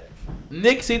need to.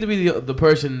 Nick seemed to be the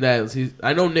person that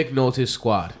I know. Nick knows his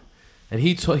squad, and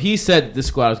he said this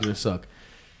squad is gonna suck.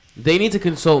 They need to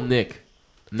consult Nick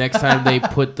next time they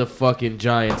put the fucking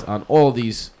Giants on all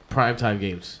these primetime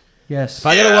games. Yes. If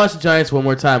I gotta watch the Giants one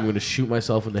more time, I'm gonna shoot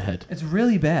myself in the head. It's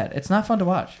really bad. It's not fun to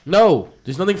watch. No,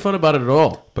 there's nothing fun about it at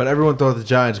all. But everyone thought the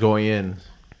Giants going in.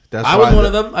 I was one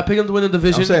of them. I picked them to win the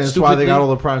division. I'm saying that's why they got all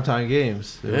the primetime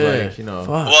games. It was Fuck.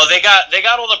 Well, they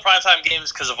got all the primetime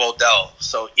games because of Odell.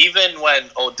 So even when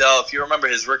Odell, if you remember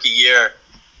his rookie year,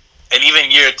 and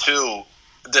even year 2,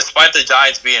 despite the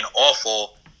Giants being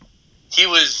awful, he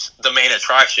was the main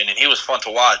attraction and he was fun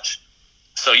to watch.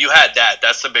 So you had that.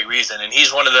 That's the big reason. And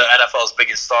he's one of the NFL's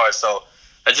biggest stars. So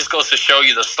that just goes to show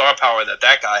you the star power that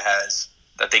guy has,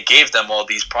 that they gave them all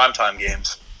these primetime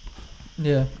games.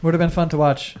 Yeah, would have been fun to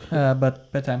watch,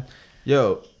 but bedtime.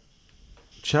 Yo,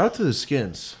 shout out to the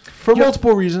Skins for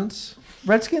multiple reasons.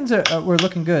 Redskins were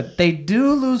looking good. They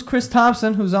do lose Chris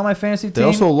Thompson, who's on my fantasy team. They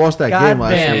also lost that game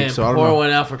last Goddamn. week, so I don't pour know. one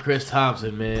out for Chris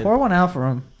Thompson, man. Pour one out for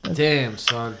him. Damn,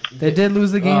 son. They did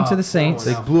lose the game to the Saints.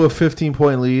 They blew a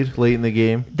 15-point lead late in the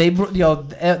game.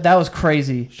 That was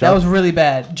crazy. That was really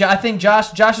bad. I think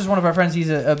Josh is one of our friends. He's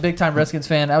a big-time Redskins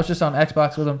fan. I was just on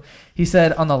Xbox with him. He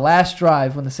said on the last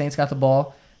drive when the Saints got the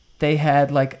ball, they had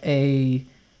like a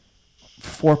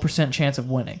 4% chance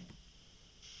of winning.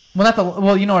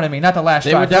 Well, you know what I mean. Not the last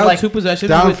They drive. were down like 2 possessions.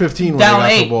 Down with- 15 when down they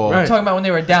got 8. the ball. I'm talking about when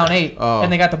they were down 8 Oh.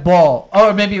 and they got the ball.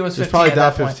 Or maybe it was 15. probably at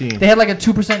down that point. 15. They had like a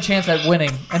 2% chance at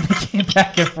winning, and they came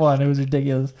back and won. It was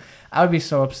ridiculous. I would be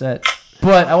so upset.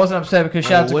 But I wasn't upset because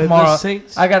shout out to With the Kamara.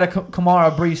 Saints. I got a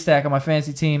Kamara Breeze stack on my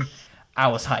fantasy team. I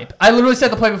was hype. I literally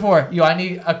said the play before. I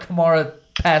need a Kamara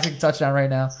passing touchdown right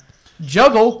now.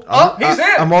 Juggle. Oh, he's in.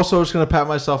 I'm also just gonna pat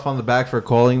myself on the back for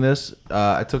calling this.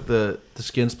 I took the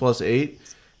Skins +8,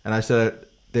 and I said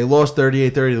they lost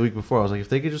 38-30 the week before. I was like, if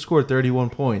they could just score 31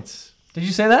 points. Did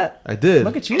you say that? I did.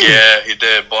 Look at you. Yeah, he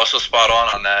did. Boss was spot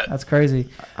on that. That's crazy.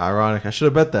 Ironic. I should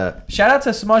have bet that. Shout out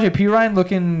to Samaje Perine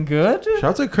looking good. Shout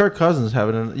out to Kirk Cousins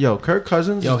Kirk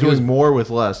Cousins is he doing was- more with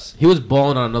less. He was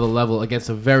balling on another level against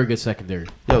a very good secondary.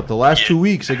 The last 2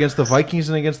 weeks against the Vikings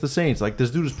and against the Saints, like this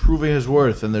dude is proving his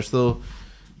worth, and there's still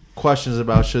questions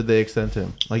about should they extend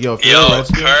him. Like, if you're the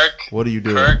Redskins, Kirk. what are you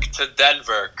doing? Kirk to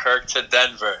Denver. Kirk to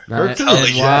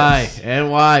NY,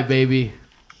 NY, baby.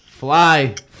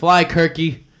 Fly,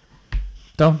 Kirky.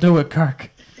 Don't do it,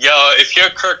 Kirk. Yo, if you're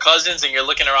Kirk Cousins and you're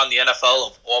looking around the NFL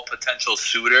of all potential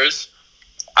suitors,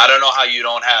 I don't know how you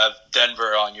don't have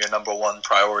Denver on your number 1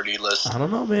 priority list. I don't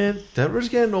know, man. Denver's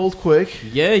getting old quick.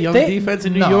 Yeah, young defense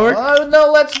in New York.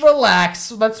 No, let's relax.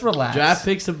 Draft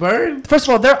picks to burn. First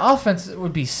of all, their offense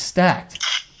would be stacked.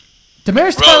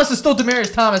 Demarius Bro. Thomas is still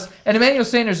Demarius Thomas, and Emmanuel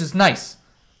Sanders is nice.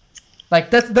 Like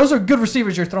those are good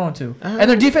receivers you're throwing to, and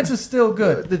their defense is still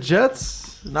good. The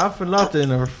Jets, not for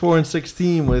nothing, are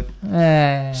 4-16 with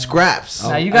Eh. scraps.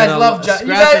 Now you guys And love scrapping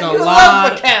you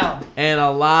love McCown. And a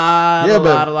lot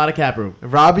of cap room.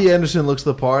 Robbie Anderson looks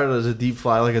the part as a deep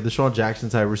fly, like a Deshaun Jackson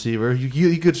type receiver.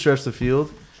 You could stretch the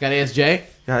field. Got ASJ.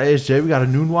 Got ASJ. We got a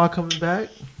Nunwa coming back.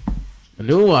 A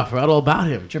new one. I forgot all about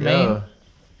him. Jermaine.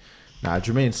 Nah,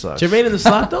 Jermaine sucks. Jermaine in the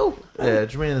slot though. Yeah,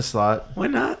 Jermaine in the slot. Why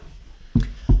not?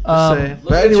 Just saying. Look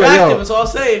But anyway, attractive. It's all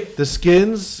saying. the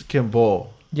Skins can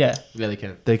bowl. Yeah. Yeah, they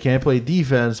can. They can't play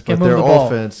defense, but Can move their the ball.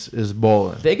 offense is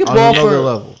bowling. They could on ball another for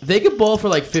level. They could ball for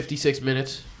like 56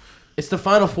 minutes. It's the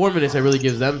final 4 minutes that really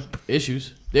gives them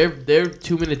issues. Their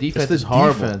 2-minute defense It's is the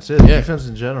horrible. defense. Yeah, the defense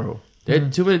in general. Their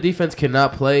 2-minute defense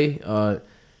cannot play.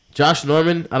 Josh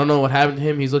Norman, I don't know what happened to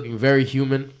him. He's looking very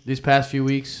human these past few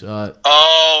weeks.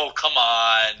 Oh, come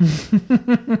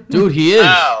on. Dude, he is.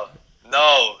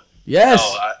 No. Yes,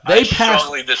 No, they I passed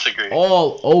strongly disagree.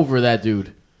 all over that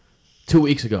dude 2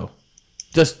 weeks ago.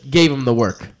 Just gave him the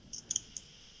work.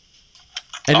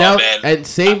 And now, man. and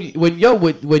same when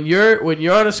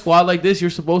you're on a squad like this, you're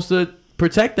supposed to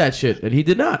protect that shit, and he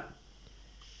did not.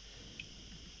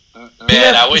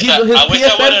 Man, I wish his I would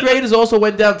PFF have. grade has also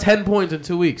went down 10 points in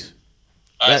 2 weeks.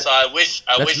 So I wish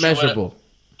That's you would've- measurable.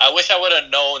 I wish I would have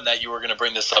known that you were going to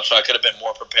bring this up, so I could have been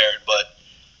more prepared. But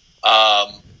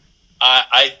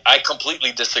I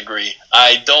completely disagree.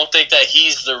 I don't think that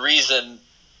he's the reason.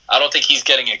 I don't think he's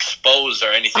getting exposed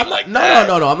or anything that.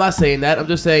 No. I'm not saying that. I'm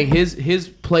just saying his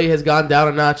play has gone down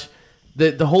a notch.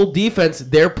 The whole defense,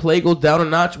 their play goes down a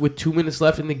notch with 2 minutes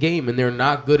left in the game, and they're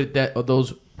not good at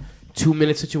those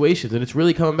 2-minute situations, and it's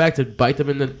really coming back to bite them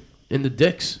in the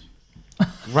dicks,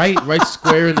 right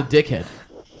square in the dickhead.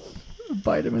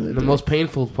 Bite him in the The most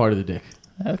painful part of the dick.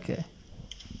 Okay.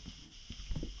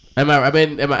 Am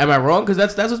I wrong? Because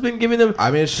that's what's been giving them.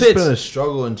 I mean, it's just fits. been a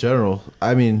struggle in general.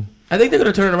 I mean, I think they're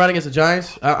gonna turn it around against the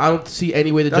Giants. I don't see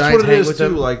any way the that's Giants what it hang is with too.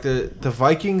 them. Like the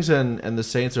Vikings and the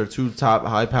Saints are two top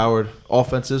high-powered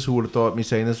offenses. Who would have thought me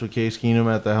saying this with Case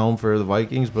Keenum at the helm for the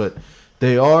Vikings? But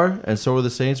they are, and so are the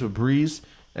Saints with Breeze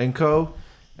and co.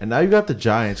 And now you got the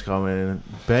Giants coming in,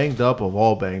 banged up of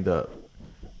all banged up.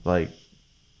 Like,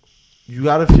 you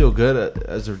got to feel good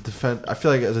as a defense. I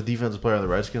feel like as a defensive player on the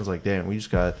Redskins, like, damn, we just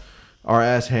got our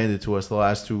ass handed to us the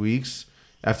last 2 weeks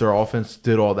after our offense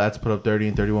did all that to put up 30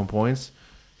 and 31 points.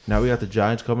 Now we got the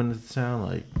Giants coming into town.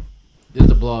 Like, This is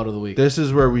the blowout of the week. this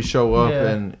is where we show up, Yeah.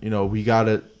 and we got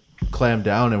to clam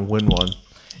down and win one.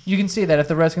 You can see that if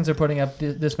the Redskins are putting up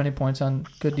this many points on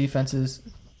good defenses,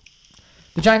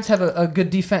 the Giants have a good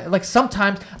defense. Like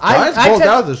sometimes, Giants balled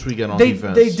out this weekend on they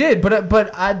defense. they did,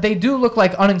 but they do look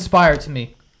like uninspired to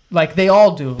me. Like they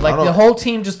all do. Like don't the know. whole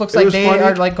team just looks It like was they funny.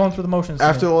 are like going through the motions. to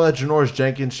After me. all that Janoris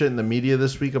Jenkins shit in the media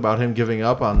this week about him giving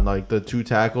up on like the 2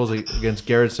 tackles against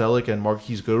Garrett Selleck and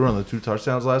Marquise Goodwin on the 2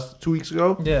 touchdowns 2 weeks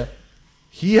ago, Yeah,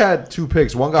 he had 2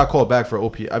 picks. One got called back for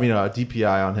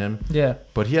DPI on him, yeah,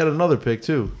 but he had another pick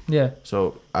too. yeah.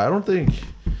 So I don't think,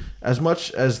 as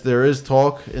much as there is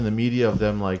talk in the media of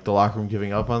them like the locker room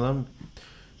giving up on them,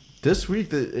 this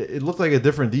week it looked like a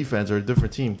different defense or a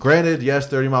different team. Granted, yes,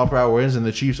 30-mile-per-hour winds, and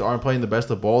the Chiefs aren't playing the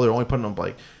best of ball. They're only putting up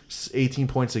like 18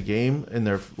 points a game in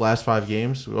their last 5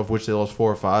 games, of which they lost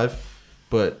 4 or 5.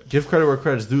 But give credit where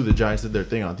credit's due. The Giants did their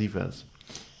thing on defense.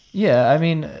 Yeah, I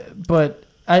mean, but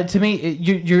to me,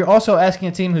 you're also asking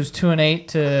a team who's 2-8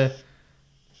 to.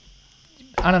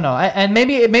 I don't know, and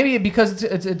maybe because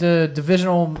it's a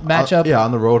divisional matchup. Yeah,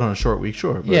 on the road on a short week,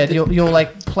 sure. But Yeah, you'll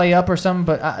like play up or something.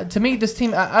 But to me, this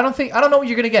team, I don't know what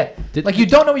you're gonna get. Like you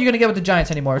don't know what you're gonna get with the Giants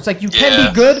anymore. It's like you can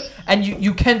be good and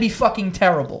you can be fucking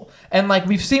terrible. And like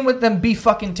we've seen with them be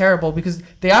fucking terrible because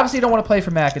they obviously don't want to play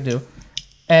for McAdoo,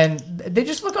 and they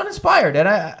just look uninspired. And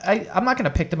I'm not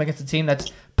gonna pick them against a team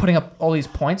that's putting up all these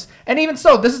points. And even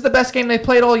so, this is the best game they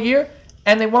played all year,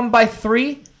 and they won by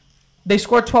 3. They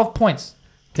scored 12 points.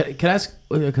 Can I ask,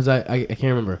 because I can't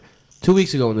remember. 2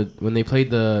 weeks ago when they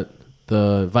played the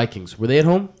Vikings, were they at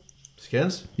home?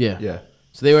 Skins? Yeah. Yeah.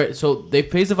 So they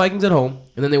faced the Vikings at home,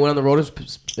 and then they went on the road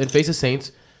and faced the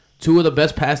Saints, 2 of the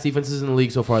best pass defenses in the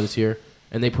league so far this year,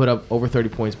 and they put up over 30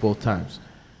 points both times.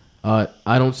 I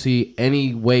don't see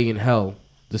any way in hell,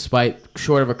 despite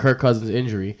short of a Kirk Cousins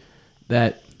injury,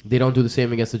 that they don't do the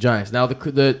same against the Giants. Now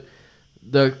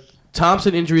the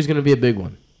Thompson injury is going to be a big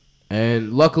one.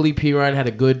 And luckily, P. Ryan had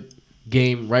a good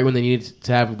game right when they needed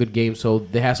to have a good game, so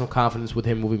they have some confidence with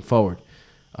him moving forward.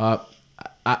 That's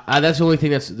the only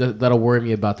thing that'll worry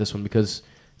me about this one because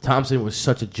Thompson was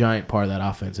such a giant part of that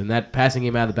offense, and that passing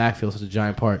game out of the backfield is such a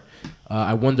giant part.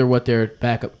 I wonder what their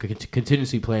backup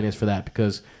contingency plan is for that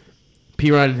because P.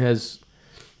 Ryan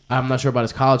I'm not sure about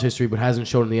his college history, but hasn't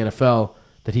shown in the NFL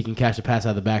that he can catch a pass out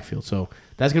of the backfield. So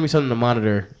that's going to be something to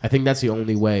monitor. I think that's the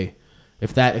only way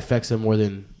if that affects them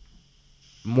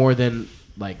more than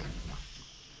like.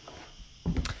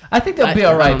 I think they'll be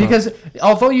all right because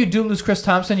although you do lose Chris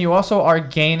Thompson, you also are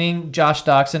gaining Josh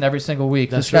Doctson every single week.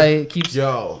 This guy keeps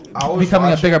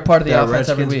becoming a bigger part of the offense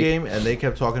every week. Game, and they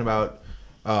kept talking about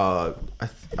I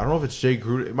don't know if it's Jay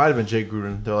Gruden. It might have been Jay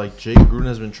Gruden. They're like Jay Gruden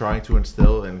has been trying to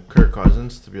instill in Kirk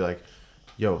Cousins to be like,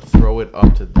 yo, throw it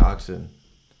up to Doctson.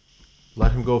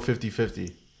 Let him go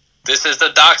 50-50. This is the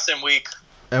Doctson week.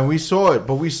 And we saw it,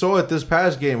 but we saw it this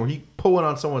past game where he put one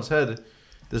on someone's head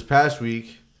this past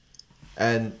week.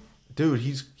 And, dude,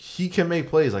 he can make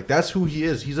plays. Like, that's who he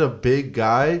is. He's a big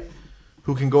guy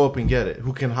who can go up and get it,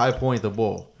 who can high point the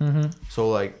ball. Mm-hmm. So,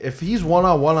 like, if he's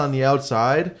one-on-one on the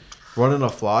outside, running a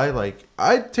fly, like,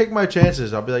 I'd take my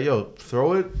chances. I'll be like, yo,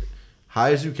 throw it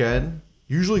high as you can.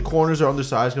 Usually corners are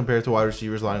undersized compared to wide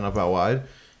receivers lining up out wide.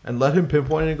 And let him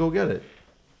pinpoint it and go get it.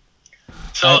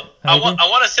 So I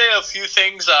want to say a few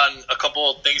things on a couple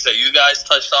of things that you guys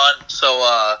touched on. So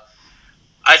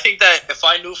I think that if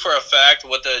I knew for a fact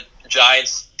what the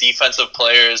Giants' defensive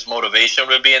players' motivation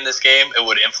would be in this game, it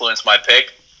would influence my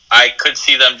pick. I could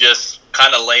see them just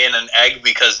kind of laying an egg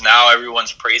because now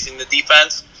everyone's praising the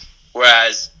defense.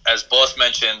 Whereas, as Boss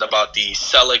mentioned about the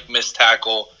Selleck missed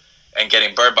tackle and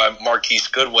getting burned by Marquise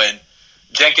Goodwin,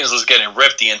 Jenkins was getting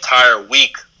ripped the entire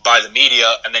week by the media,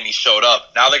 and then he showed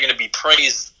up. Now they're going to be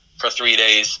praised for 3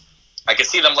 days. I can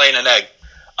see them laying an egg.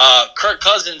 Kirk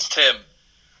Cousins, Tim,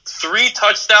 3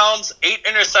 touchdowns, 8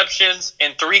 interceptions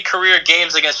in 3 career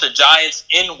games against the Giants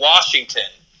in Washington.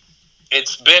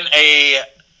 It's been a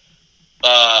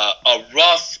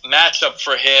rough matchup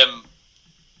for him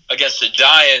against the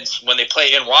Giants when they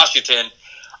play in Washington.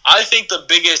 I think the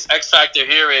biggest X factor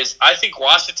here is I think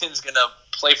Washington's going to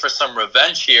play for some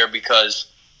revenge here because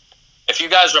if you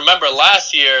guys remember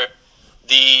last year,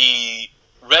 the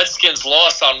Redskins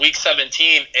lost on Week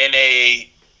 17 in a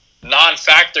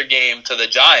non-factor game to the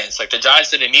Giants. Like, the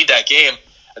Giants didn't need that game.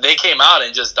 They came out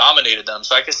and just dominated them.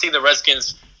 So I can see the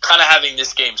Redskins kind of having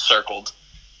this game circled.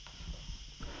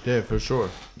 Yeah, for sure.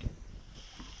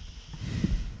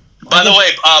 By the way,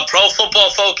 Pro Football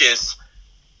Focus,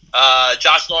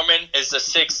 Josh Norman is the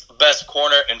 6th best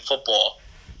corner in football.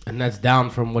 And that's down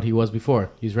from what he was before.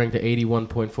 He's ranked at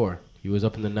 81.4. He was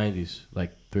up in the 90s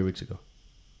like 3 weeks ago.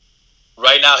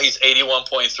 Right now, he's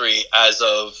 81.3 as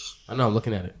of... I know, I'm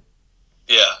looking at it.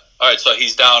 Yeah. All right, so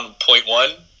he's down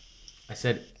 0.1? I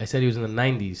said he was in the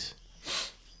 90s.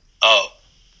 Oh.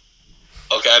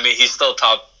 Okay, I mean, he's still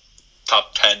top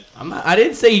 10. I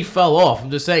didn't say he fell off.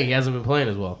 I'm just saying he hasn't been playing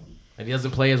as well. And he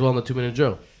doesn't play as well in the 2-minute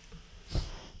drill.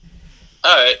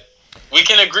 All right. We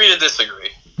can agree to disagree.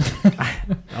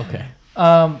 Okay.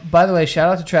 By the way,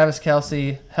 shout out to Travis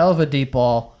Kelce. Hell of a deep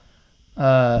ball.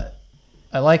 I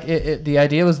like it. The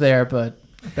idea was there, but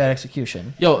bad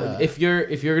execution. Yo, if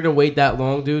you're gonna wait that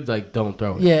long, dude, like don't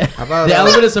throw it. Yeah. The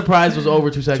element of surprise was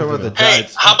over 2 seconds ago. Hey,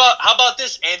 how about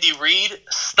this, Andy Reid?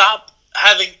 Stop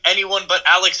having anyone but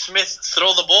Alex Smith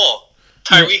throw the ball.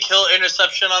 Tyreek Hill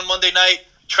interception on Monday night.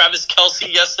 Travis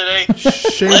Kelce yesterday.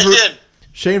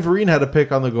 Shane Vereen had a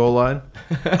pick on the goal line.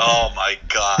 Oh my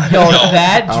god. Yo,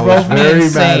 that I was drove me very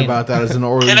insane. mad about that as an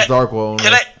Orleans Darkwa owner.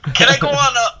 Can I go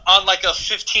on like a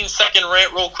 15-second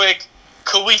rant real quick?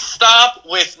 Could we stop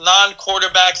with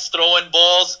non-quarterbacks throwing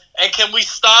balls, and can we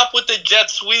stop with the jet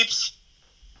sweeps,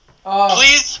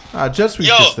 please? Jet sweep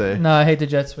Yo. can stay. No, I hate the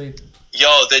jet sweep. Yo,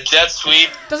 the jet sweep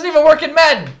Doesn't even work in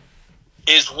Madden.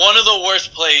 is one of the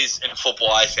worst plays in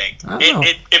football, I think. I don't know.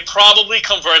 It probably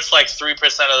converts like 3% of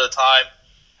the time,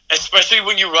 especially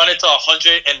when you run it to a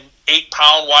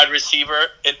 108-pound wide receiver.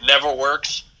 It never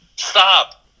works.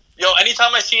 Stop. Yo,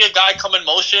 anytime I see a guy come in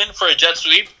motion for a jet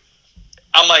sweep,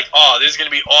 I'm like, oh, this is going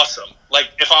to be awesome. Like,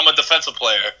 if I'm a defensive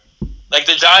player. Like,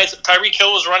 the Giants, Tyreek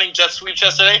Hill was running jet sweeps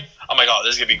yesterday. I'm like, oh,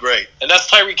 this is going to be great. And that's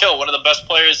Tyreek Hill, one of the best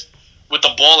players with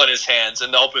the ball in his hands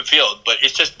in the open field. But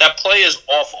it's just, that play is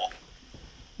awful.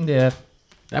 Yeah.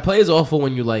 That play is awful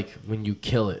when you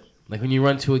kill it. Like when you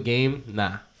run to a game,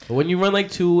 nah. But when you run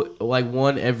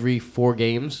one every 4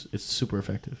 games, it's super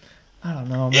effective. I don't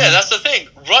know, man. Yeah, that's the thing.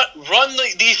 Run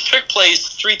these trick plays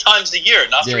 3 times a year,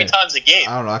 not 3 times a game.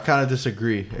 I don't know. I kind of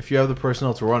disagree. If you have the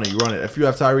personnel to run it, you run it. If you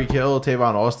have Tyreek Hill,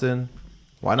 Tavon Austin,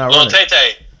 why not run it?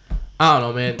 Tay. I don't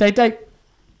know, man. Tay.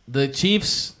 The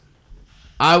Chiefs,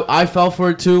 I fell for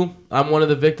it too. I'm one of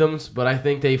the victims, but I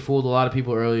think they fooled a lot of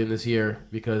people early in this year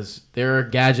because they're a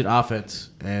gadget offense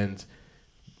and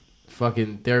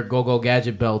fucking their go-go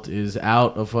gadget belt is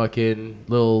out of fucking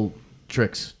little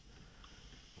tricks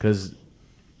because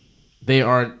they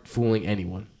aren't fooling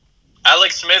anyone.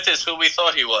 Alex Smith is who we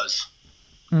thought he was.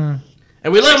 And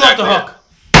we let him off the hook.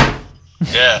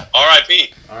 Yeah,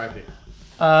 R.I.P. R.I.P.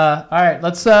 All right,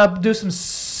 let's do some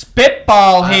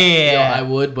spitball here. I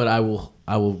would, but I will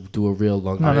do a real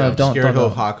long. No, don't. Scared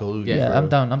of Hakalu. Yeah, I'm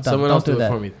done. Someone Don't else do do it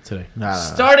that. for me today. Nah.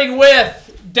 Starting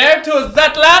with Dare to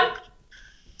Zlatlan.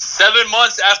 7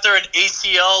 months after an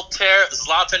ACL tear,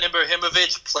 Zlatan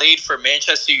Ibrahimovic played for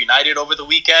Manchester United over the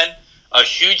weekend. A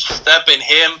huge step in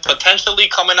him potentially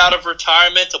coming out of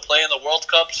retirement to play in the World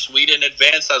Cup. Sweden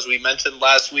advanced, as we mentioned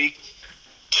last week,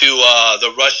 to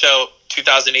the Russia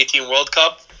 2018 World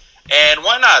Cup. And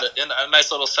why not? A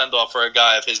nice little send-off for a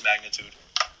guy of his magnitude.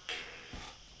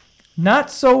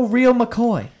 Not so real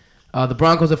McCoy. The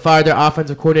Broncos have fired their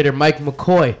offensive coordinator, Mike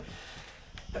McCoy.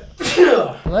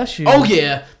 Bless you. Oh,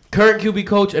 yeah. Current QB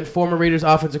coach and former Raiders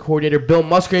offensive coordinator Bill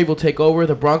Musgrave will take over.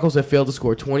 The Broncos have failed to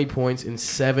score 20 points in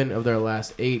 7 of their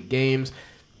last 8 games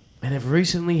and have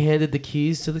recently handed the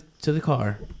keys to the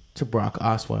car to Brock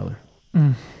Osweiler.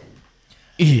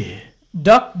 Yeah.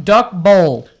 Duck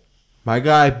Bowl. My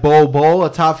guy, Bo, a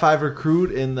top 5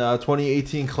 recruit in the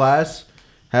 2018 class,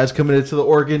 has committed to the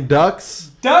Oregon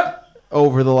Ducks Duck.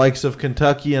 over the likes of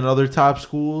Kentucky and other top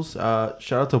schools.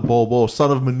 Shout out to Bo,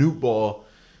 son of Manute Ball,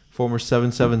 former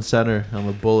 7'7" center on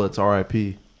the Bullets,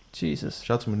 R.I.P. Jesus.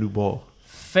 Shout out to Manute Ball.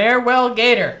 Farewell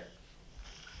Gator.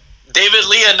 David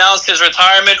Lee announced his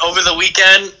retirement over the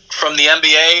weekend from the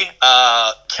NBA.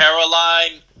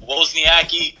 Caroline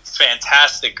Wozniacki,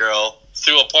 fantastic girl,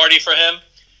 threw a party for him.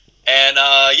 And,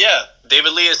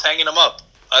 David Lee is hanging him up.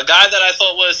 A guy that I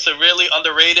thought was severely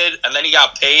underrated, and then he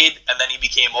got paid, and then he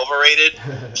became overrated.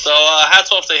 So hats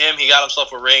off to him. He got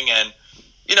himself a ring and,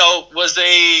 was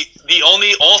the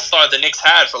only all-star the Knicks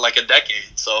had for like a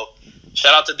decade. So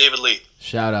shout out to David Lee.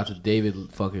 Shout out to David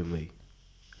fucking Lee.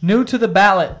 New to the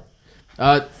ballot.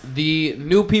 The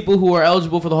new people who are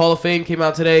eligible for the Hall of Fame came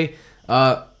out today.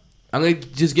 I'm going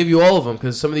to just give you all of them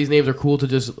because some of these names are cool to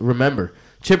just remember.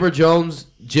 Chipper Jones,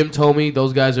 Jim Thome,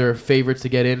 those guys are favorites to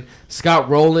get in. Scott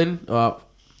Rowland,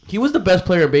 he was the best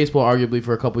player in baseball arguably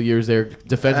for a couple years there,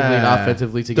 defensively and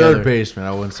offensively together. Third baseman,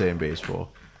 I wouldn't say in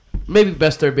baseball. Maybe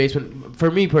best third baseman. For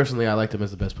me personally, I liked him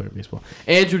as the best player in baseball.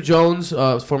 Andrew Jones,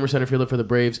 former center fielder for the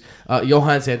Braves.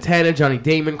 Johan Santana, Johnny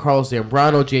Damon, Carlos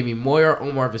Zambrano, Jamie Moyer,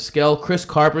 Omar Vizquel, Chris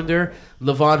Carpenter,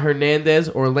 Levon Hernandez,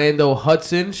 Orlando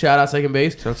Hudson, shout out second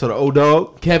base. Shout out to the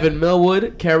O-Dog. Kevin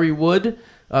Millwood, Kerry Wood,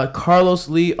 Carlos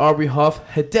Lee, Aubrey Huff,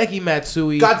 Hideki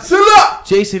Matsui, Godzilla!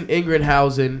 Jason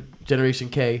Ingrenhausen, Generation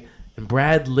K, and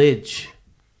Brad Lidge.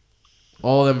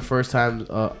 All of them first time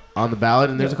on the ballot.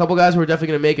 And there's a couple guys who are definitely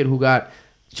going to make it who got...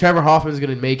 Trevor Hoffman's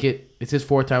going to make it. It's his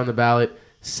 4th time on the ballot.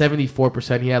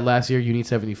 74% he had last year. You need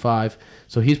 75.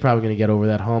 So he's probably going to get over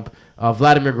that hump.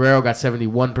 Vladimir Guerrero got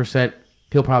 71%.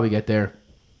 He'll probably get there.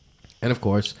 And, of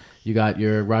course, you got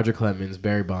your Roger Clemens,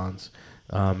 Barry Bonds,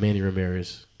 Manny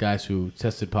Ramirez, guys who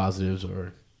tested positives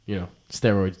or,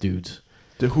 steroids dudes.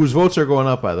 Whose votes are going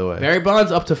up, by the way? Barry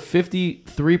Bonds up to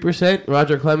 53%.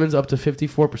 Roger Clemens up to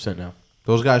 54% now.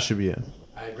 Those guys should be in.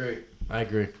 I agree.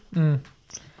 100%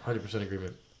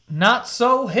 agreement. not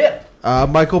so hip.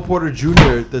 Michael Porter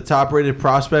Jr., the top-rated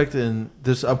prospect in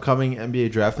this upcoming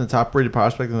NBA draft, and the top-rated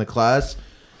prospect in the class,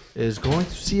 is going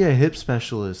to see a hip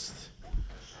specialist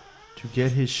to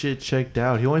get his shit checked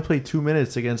out. He only played 2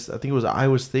 minutes against, I think it was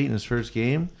Iowa State in his first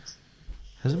game.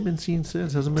 Hasn't been seen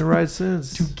since. Hasn't been right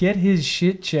since. To get his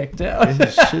shit checked out. Get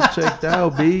his shit checked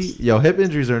out, B. Yo, hip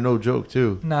injuries are no joke,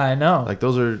 too. Nah, I know. Like,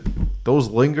 those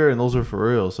linger, and those are for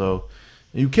real, so...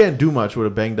 You can't do much with a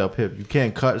banged up hip. You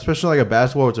can't cut, especially like a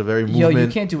basketball. It's a very movement. Yo, you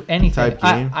can't do anything. type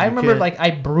game. I You remember can't-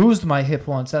 I bruised my hip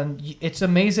once, and it's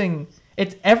amazing.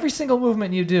 It's every single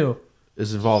movement you do.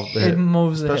 Is involved. It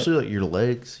moves the hip. especially like your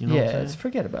legs. You know what I'm saying?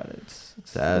 forget about it.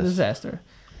 It's a That's- disaster.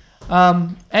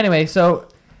 Anyway, so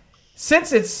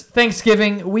since it's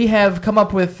Thanksgiving, we have come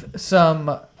up with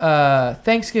some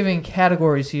Thanksgiving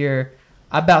categories here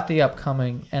about the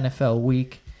upcoming NFL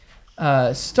week,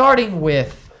 starting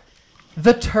with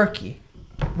the turkey,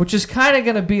 which is kind of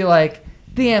going to be like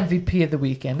the MVP of the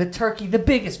weekend. The turkey, the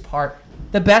biggest part,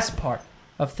 the best part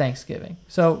of Thanksgiving.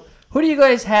 So, who do you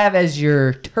guys have as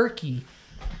your turkey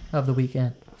of the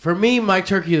weekend? For me, my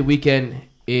turkey of the weekend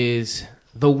is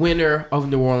the winner of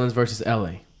New Orleans versus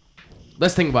LA.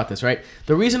 Let's think about this, right?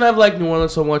 The reason I've liked New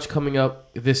Orleans so much coming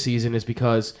up this season is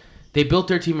because they built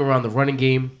their team around the running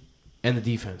game and the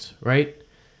defense, right?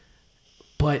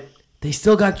 But they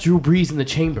still got Drew Brees in the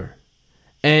chamber.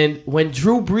 And when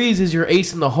Drew Brees is your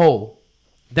ace in the hole,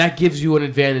 that gives you an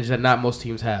advantage that not most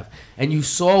teams have. And you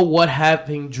saw what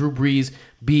having Drew Brees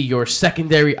be your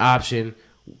secondary option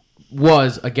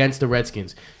was against the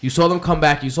Redskins. You saw them come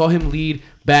back. You saw him lead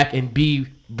back and be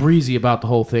breezy about the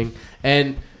whole thing.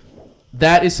 And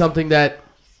that is something that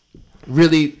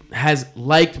really has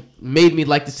made me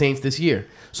like the Saints this year.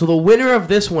 So the winner of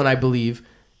this one, I believe,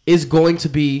 is going to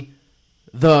be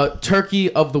the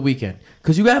turkey of the weekend.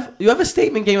 Because you have a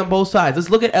statement game on both sides. Let's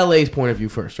look at LA's point of view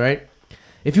first, right?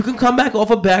 If you can come back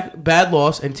off a bad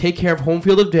loss and take care of home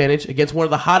field advantage against one of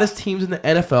the hottest teams in the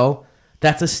NFL,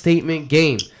 that's a statement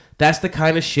game. That's the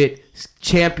kind of shit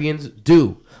champions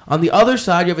do. On the other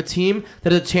side, you have a team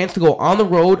that has a chance to go on the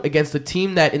road against a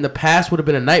team that in the past would have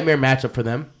been a nightmare matchup for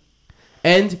them.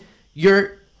 And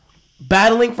you're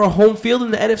battling for home field in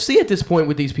the NFC at this point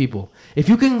with these people. If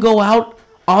you can go out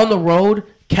on the road,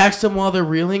 catch them while they're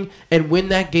reeling, and win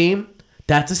that game,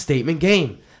 that's a statement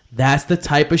game. That's the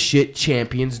type of shit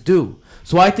champions do.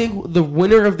 So I think the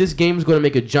winner of this game is going to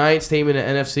make a giant statement in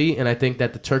the NFC, and I think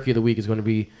that the turkey of the week is going to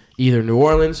be either New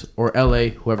Orleans or LA,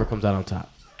 whoever comes out on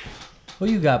top. Who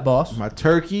you got, boss? My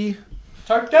turkey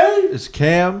Turkey. is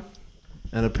Cam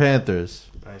and the Panthers.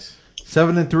 Nice.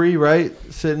 7-3, right?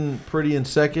 Sitting pretty in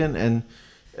second, and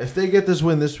if they get this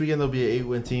win this weekend, they'll be an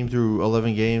 8-win team through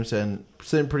 11 games and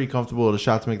sitting pretty comfortable with a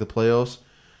shot to make the playoffs.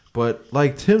 But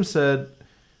like Tim said,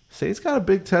 Saints got a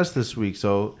big test this week,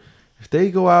 so if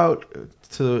they go out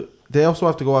they also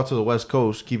have to go out to the West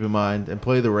Coast, keep in mind, and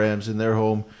play the Rams in their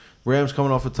home. Rams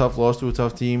coming off a tough loss to a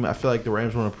tough team. I feel like the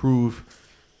Rams want to prove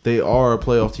they are a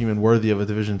playoff team and worthy of a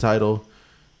division title.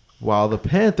 While the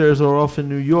Panthers are off in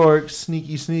New York,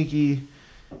 sneaky,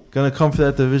 gonna come for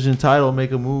that division title,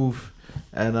 make a move.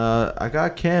 And I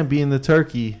got Cam beating the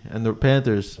turkey and the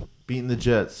Panthers beating the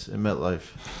Jets in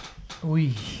MetLife.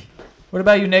 Wee. What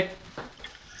about you, Nick?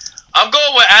 I'm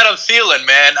going with Adam Thielen,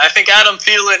 man. I think Adam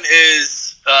Thielen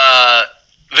is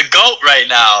the GOAT right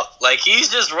now. Like, he's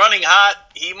just running hot.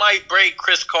 He might break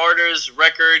Chris Carter's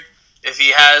record if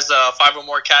he has 5 or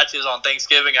more catches on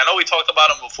Thanksgiving. I know we talked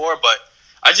about him before, but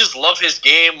I just love his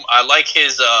game. I like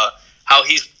his how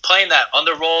he's playing that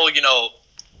underdog role,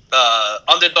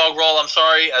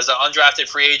 as an undrafted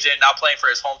free agent, not playing for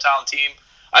his hometown team.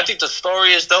 I think the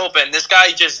story is dope, and this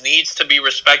guy just needs to be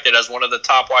respected as one of the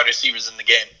top wide receivers in the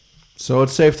game. So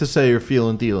it's safe to say you're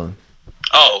feeling Thielen.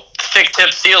 Oh, thick tip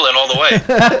Thielen all the way.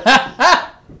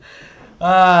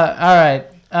 All right.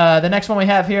 The next one we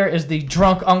have here is the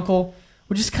drunk uncle,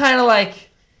 which is kind of like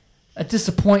a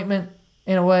disappointment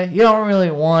in a way. You don't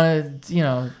really want to,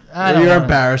 You're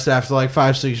embarrassed after like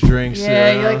 5-6 drinks.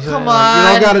 Yeah, you know you're what like, I'm saying? come Like, you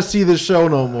on. don't got to see the show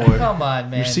no more. Come on,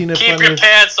 man. You've seen it Keep plenty your of-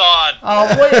 pants on.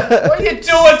 Oh, what are you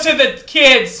doing to the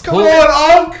kids? Come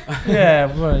on, Unc! Yeah,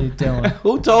 what are you doing?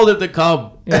 Who told him to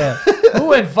come? Yeah.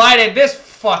 Who invited this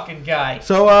fucking guy?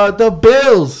 So the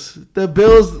Bills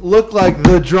look like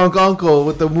the drunk uncle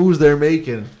with the moves they're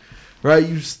making, right?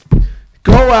 You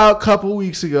go out a couple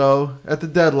weeks ago at the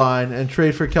deadline and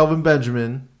trade for Kelvin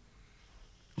Benjamin,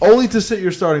 only to sit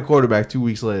your starting quarterback 2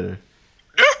 weeks later.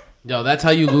 Yo, that's how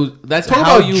you lose. That's Talk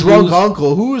how about you drunk lose.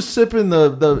 uncle. Who was sipping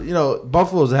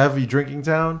Buffalo's a heavy drinking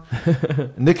town.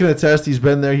 Nick can attest. He's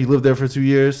been there. He lived there for 2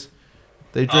 years.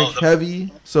 They drink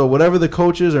heavy. So whatever the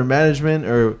coaches or management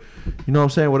or, you know what I'm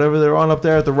saying, whatever they're on up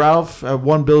there at the Ralph at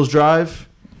One Bills Drive,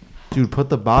 dude, put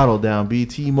the bottle down.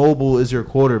 T-Mobile is your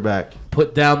quarterback.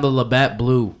 Put down the Labatt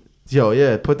Blue. Yo,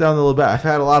 yeah, put down the Labatt. I've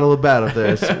had a lot of Labatt up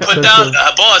there. Put down,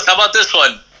 boss, how about this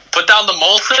one? Put down the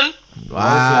Molson.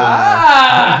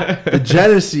 Wow. The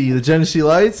Genesee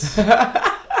Lights.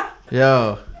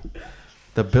 Yo,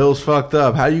 the Bills fucked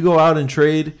up. How do you go out and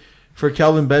trade for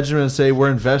Kelvin Benjamin and say we're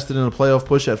invested in a playoff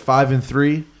push at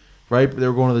 5-3, right? They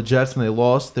were going to the Jets and they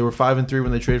lost. They were 5-3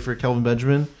 when they traded for Kelvin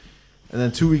Benjamin. And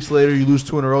then 2 weeks later, you lose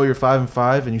 2 in a row, you're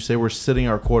 5-5, and you say we're sitting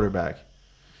our quarterback.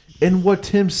 And what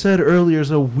Tim said earlier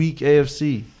is a weak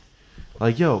AFC.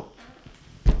 Like, yo,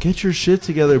 get your shit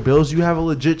together, Bills. You have a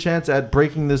legit chance at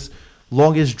breaking this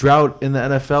longest drought in the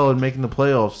NFL and making the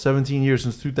playoffs, 17 years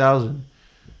since 2000.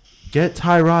 Get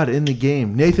Tyrod in the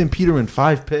game. Nathan Peterman,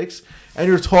 5 picks, and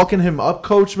you're talking him up,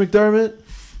 Coach McDermott?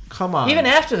 Come on. Even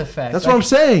after the fact. That's what I'm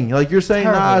saying. Like, you're saying,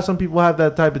 terrible. some people have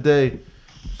that type of day.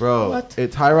 Bro, What?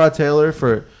 Tyrod Taylor,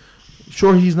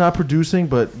 sure, he's not producing,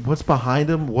 but what's behind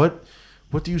him? What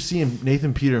do you see in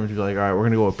Nathan Peterman to be like, all right, we're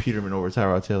going to go with Peterman over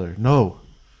Tyrod Taylor? No.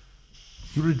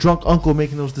 You were a drunk uncle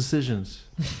making those decisions.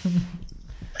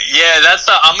 Yeah, that's.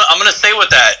 I'm gonna stay with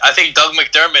that. I think Doug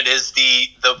McDermott is the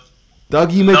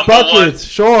Dougie Number McBuckets. one.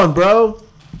 Sean, bro.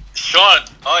 Sean.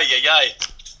 Oh yeah.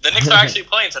 The Knicks are actually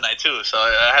playing tonight too, so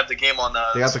I have the game on the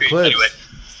They got the screen clips. anyway.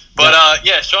 But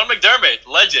Sean McDermott,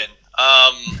 legend.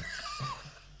 I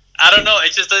don't know.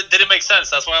 It just didn't make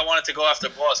sense. That's why I wanted to go after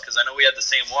Boss because I know we had the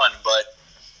same one. But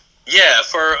yeah,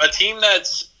 for a team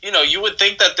that's, you would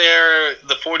think that they're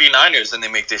the 49ers and they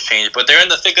make this change, but they're in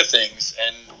the thick of things.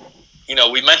 And,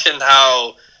 we mentioned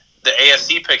how the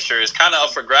AFC picture is kind of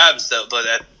up for grabs,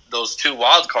 that those 2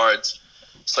 wild cards.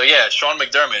 So yeah, Sean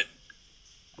McDermott.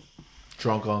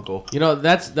 Drunk uncle.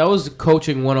 That was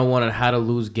coaching 101 on how to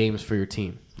lose games for your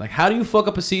team. Like, how do you fuck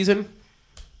up a season?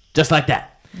 Just like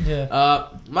that. Yeah.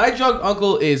 My drunk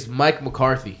uncle is Mike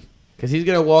McCarthy. Because he's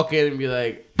going to walk in and be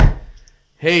like,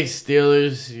 hey,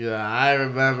 Steelers, I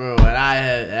remember when I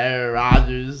had Aaron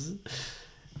Rodgers.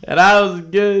 And I was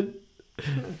good.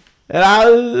 And I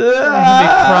was...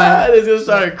 crying. He's going to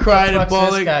start crying and What's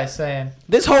bawling. this guy saying?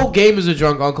 This whole game is a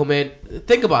drunk uncle, man.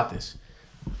 Think about this.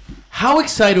 How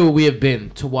excited would we have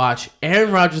been to watch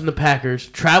Aaron Rodgers and the Packers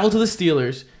travel to the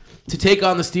Steelers to take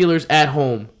on the Steelers at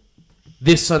home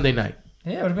this Sunday night?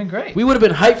 Yeah, it would have been great. We would have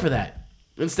been hyped for that.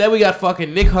 Instead, we got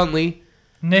fucking Nick Hundley.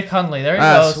 Nick Hundley, there he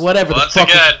goes. Whatever Once the fuck.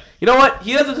 again. You know what?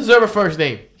 He doesn't deserve a first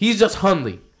name. He's just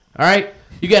Hundley. All right?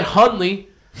 You get Hundley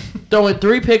throwing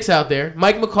 3 picks out there.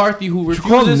 Mike McCarthy, who Did you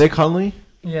call him refuses... Nick Hundley?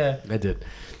 Yeah. I did.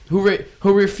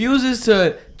 Who refuses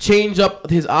to change up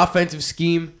his offensive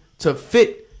scheme to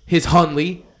fit his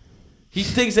Hundley. He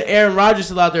thinks that Aaron Rodgers is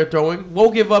still out there throwing.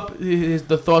 Won't give up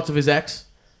the thoughts of his ex.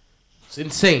 It's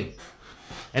insane.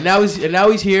 And now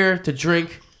he's here to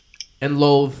drink and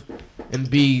loathe and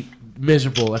be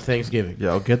miserable at Thanksgiving.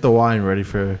 Yo, get the wine ready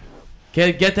for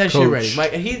Get that shit Coach. ready.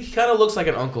 Mike, he kind of looks like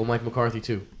an uncle, Mike McCarthy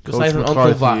too. Just Coach like an uncle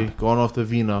McCarthy vibe. going off the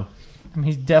vino. I mean,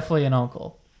 he's definitely an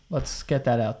uncle. Let's get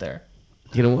that out there.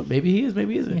 You know what? Maybe he is.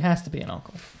 Maybe he He isn't. has to be an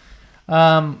uncle.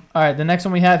 All right, the next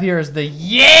one we have here is the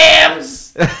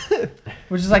Yams,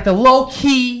 which is like the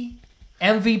low-key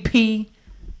MVP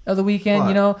of the weekend.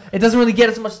 What? It doesn't really get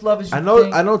as much love as you I know.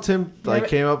 think. I know. Tim Yeah,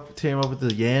 came up with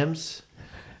the yams.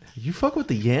 You fuck with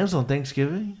the yams on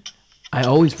Thanksgiving? I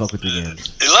always fuck with the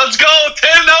Yams. Let's go,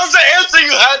 Tim. That was the answer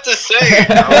you had to say.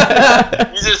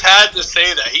 You just had to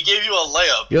say that. He gave you a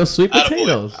layup. Yo, sweet Attaboy.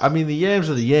 potatoes. I mean, the yams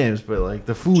are the yams, but like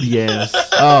the food yams.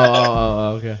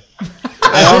 Oh, okay.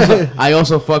 I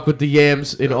also fuck with the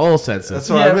Yams in all senses. That's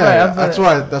what Yeah, I meant.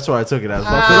 right, That's why I took it as.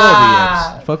 Fuck with all the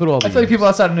Yams. Fuck with all I the feel like Yams. people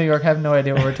outside of New York have no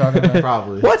idea what we're talking about.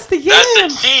 Probably. What's the That's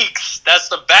Yams? the cheeks. That's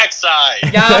the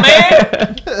backside. Yeah,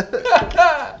 man.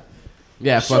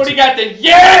 Yeah, fucks. Shorty got the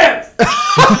Yams.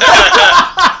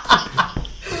 I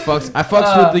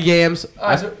fucks with the Yams.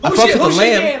 I fucks with the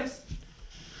lamb. Yams?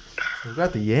 We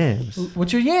got the yams.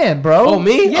 What's your yam, bro? Oh,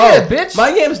 me? Yeah, Oh, bitch. My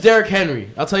Yam's Derrick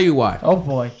Henry. I'll tell you why. Oh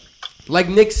boy. Like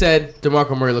Nick said,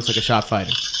 DeMarco Murray looks like a shot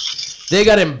fighter. They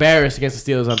got embarrassed against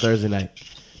the Steelers on Thursday night.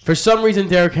 For some reason,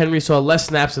 Derrick Henry saw less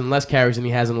snaps and less carries than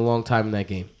he has in a long time in that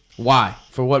game. Why?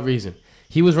 For what reason?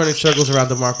 He was running circles around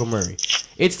DeMarco Murray.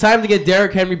 It's time to get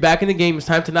Derrick Henry back in the game. It's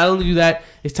time to not only do that,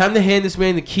 it's time to hand this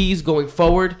man the keys going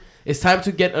forward. It's time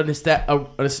to get a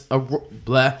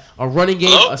running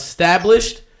game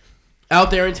established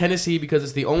out there in Tennessee because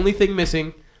it's the only thing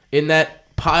missing in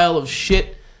that pile of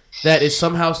shit that is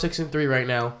somehow 6-3 right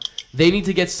now. They need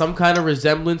to get some kind of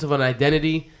resemblance of an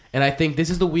identity, and I think this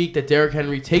is the week that Derrick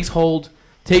Henry takes hold,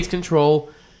 takes control.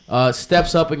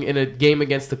 steps up in a game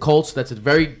against the Colts. That's a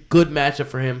very good matchup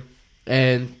for him.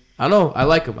 And I don't know. I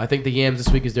like him. I think the Yams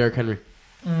this week is Derrick Henry.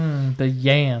 The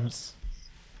Yams.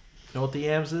 You know what the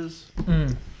yams is?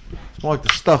 Mm. It's more like the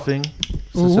stuffing,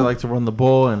 since they like to run the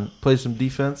ball and play some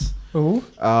defense. Ooh.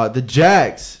 The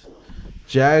Jags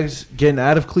getting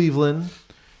out of Cleveland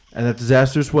and that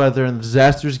disastrous weather and the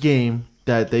disastrous game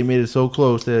that they made it so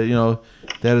close that, you know,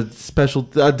 they had a special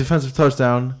defensive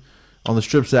touchdown on the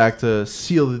strip sack to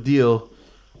seal the deal.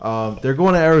 They're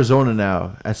going to Arizona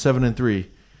now at 7-3,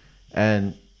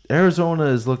 and Arizona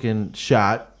is looking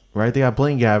shot. Right, they got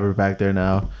Blaine Gabbert back there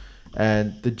now,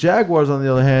 and the Jaguars, on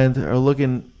the other hand, are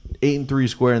looking 8-3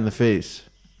 square in the face,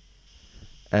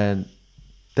 and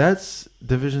that's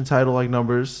division title like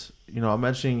numbers. You know, I'm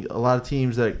mentioning a lot of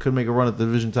teams that could make a run at the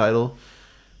division title.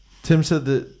 Tim said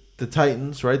that the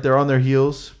Titans, right, they're on their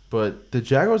heels, but the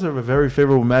Jaguars have a very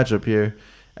favorable matchup here,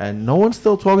 and no one's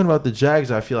still talking about the Jags,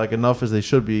 I feel like, enough as they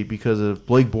should be because of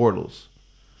Blake Bortles.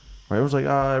 Right, everyone's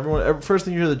like, first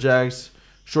thing you hear the Jags,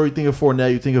 sure, you think of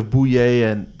Fournette, you think of Bouye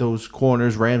and those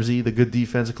corners, Ramsey, the good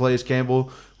defense, Calais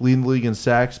Campbell, leading the league in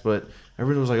sacks, but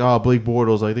everyone was like, oh, Blake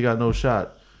Bortles, like, they got no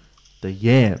shot. The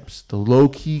Yams, the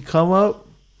low-key come-up,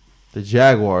 the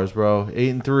Jaguars, bro,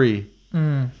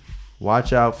 8-3.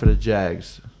 Watch out for the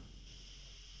Jags.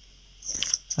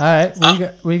 All right,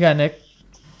 what you got, Nick?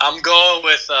 I'm going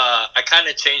with. I kind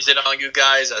of changed it on you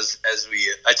guys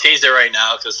I changed it right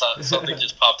now because something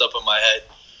just popped up in my head.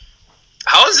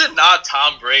 How is it not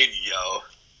Tom Brady, yo?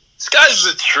 This guy's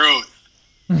the truth.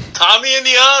 Tommy and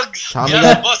the Uggs.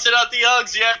 Busted out the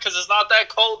Uggs, because it's not that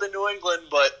cold in New England.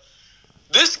 But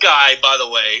this guy, by the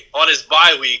way, on his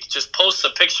bye week, just posts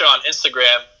a picture on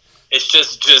Instagram. It's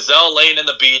just Giselle laying in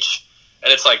the beach,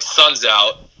 and it's like sun's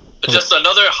out. Just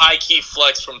another high-key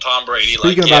flex from Tom Brady.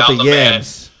 Speaking about the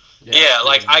Yams.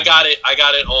 I got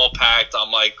it all packed.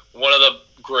 I'm like one of the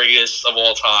greatest of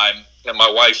all time, and my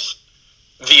wife's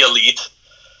the elite.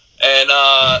 And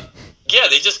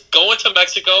they just go into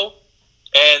Mexico,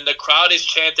 and the crowd is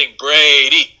chanting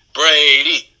Brady,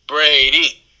 Brady,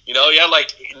 Brady. You know, you have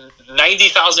like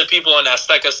 90,000 people in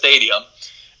Azteca Stadium,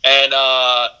 and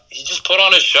he just put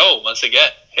on a show once again.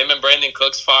 Him and Brandon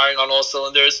Cooks firing on all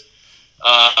cylinders.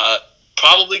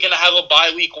 Probably going to have a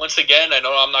bye week once again. I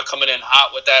know I'm not coming in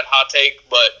hot with that hot take,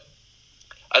 but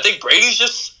I think Brady's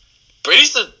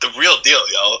the real deal,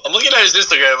 yo. I'm looking at his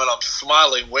Instagram and I'm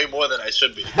smiling way more than I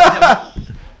should be. Are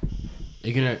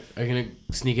you gonna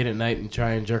sneak in at night and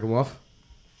try and jerk him off?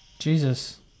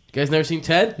 Jesus. You guys never seen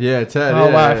Ted? Yeah, Ted.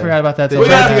 Oh, wow, I forgot about that. They've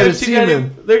got a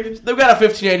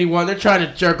 1581. They're trying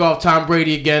to jerk off Tom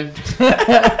Brady again.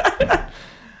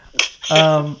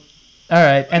 All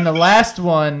right, and the last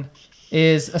one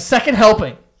is a second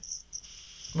helping,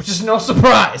 which is no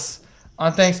surprise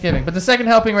on Thanksgiving. But the second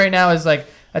helping right now is like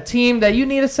a team that you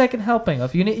need a second helping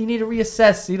of. You need to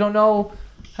reassess. You don't know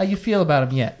how you feel about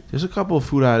them yet. There's a couple of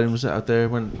food items out there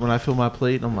when I fill my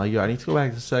plate, and I'm like, yo, I need to go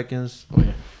back to seconds. Oh,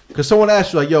 yeah. Because someone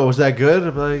asked you, like, yo, was that good?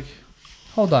 I'm like,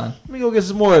 hold on. Let me go get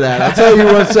some more of that. I'll tell you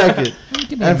 1 second.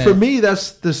 Give me a And minute. for me,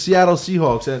 that's the Seattle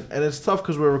Seahawks. And it's tough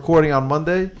because we're recording on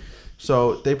Monday.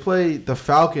 So they play the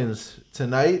Falcons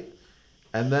tonight.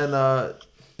 And then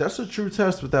that's a true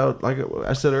test without, like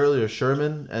I said earlier,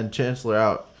 Sherman and Chancellor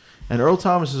out. And Earl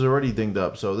Thomas is already dinged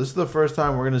up. So this is the first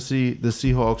time we're going to see the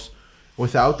Seahawks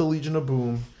without the Legion of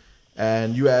Boom.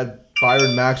 And you add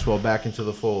Byron Maxwell back into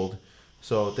the fold.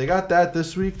 So they got that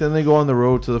this week. Then they go on the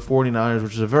road to the 49ers,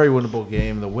 which is a very winnable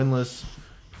game. The winless,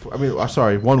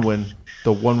 one win.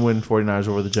 The 1-win 49ers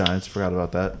over the Giants. Forgot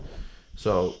about that.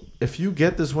 So if you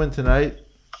get this win tonight,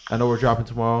 I know we're dropping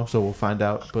tomorrow, so we'll find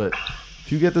out. But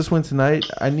if you get this win tonight,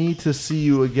 I need to see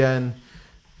you again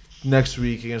next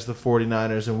week against the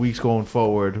 49ers and weeks going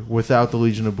forward without the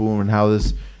Legion of Boom and how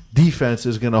this defense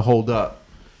is going to hold up.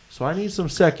 So I need some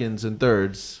seconds and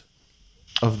thirds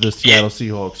of the Seattle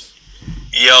Seahawks.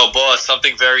 Yo, boss,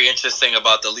 something very interesting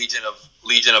about the Legion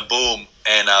of Boom,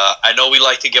 and I know we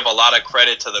like to give a lot of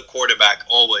credit to the quarterback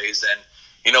always, and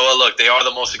you know what, look, they are the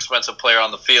most expensive player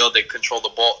on the field, they control the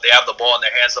ball, they have the ball in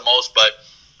their hands the most, but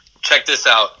check this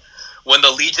out, when the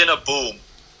Legion of Boom,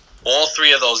 all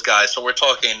three of those guys, so we're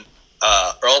talking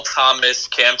Earl Thomas,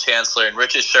 Cam Chancellor, and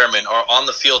Richard Sherman are on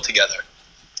the field together,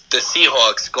 the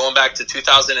Seahawks, going back to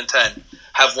 2010,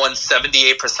 have won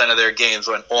 78% of their games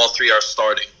when all three are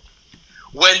starting.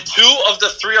 When two of the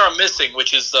three are missing,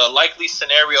 which is the likely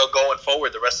scenario going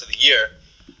forward the rest of the year,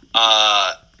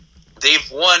 they've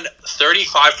won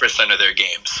 35% of their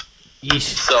games. Yeesh.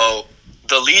 So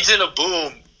the Legion of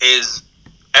Boom is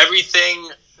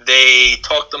everything they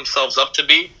talk themselves up to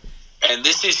be. And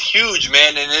this is huge,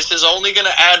 man. And this is only going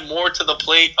to add more to the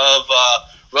plate of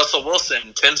Russell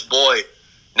Wilson, Tim's boy,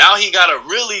 now he got to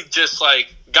really just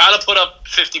got to put up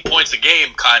 50 points a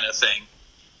game kind of thing.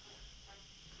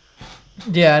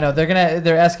 Yeah, I know.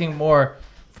 They're asking more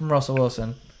from Russell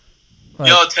Wilson.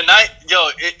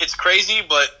 It's crazy,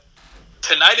 but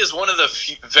tonight is one of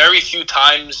the very few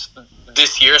times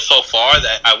this year so far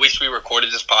that I wish we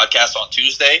recorded this podcast on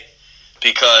Tuesday,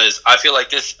 because I feel like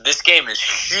this game is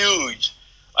huge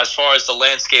as far as the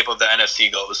landscape of the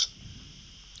NFC goes.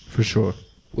 For sure.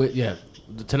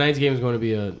 Tonight's game is going to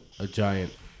be a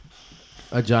giant.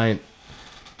 I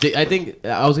think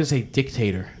I was going to say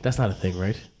dictator. That's not a thing,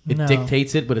 right? It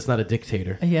dictates it, but it's not a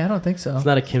dictator. Yeah, I don't think so. It's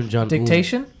not a Kim Jong-un.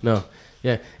 Dictation? No.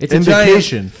 Yeah, it's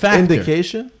indication. A giant factor.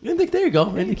 Indication? There you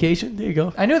go. Indication. There you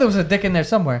go. I knew there was a dick in there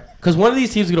somewhere. Because one of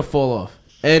these teams is going to fall off.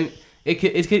 And it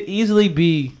could easily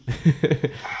be...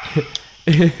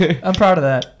 I'm proud of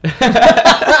that.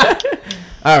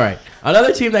 All right.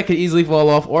 Another team that could easily fall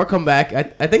off or come back,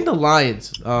 I think the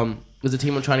Lions is a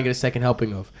team I'm trying to get a second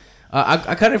helping of.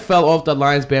 I kind of fell off the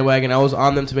Lions bandwagon. I was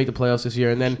on them to make the playoffs this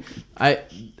year. And then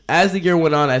as the year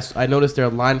went on, I noticed their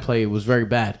line play was very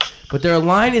bad. But their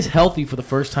line is healthy for the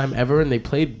first time ever, and they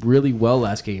played really well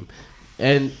last game.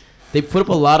 And they put up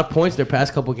a lot of points their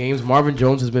past couple games. Marvin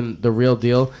Jones has been the real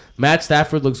deal. Matt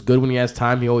Stafford looks good when he has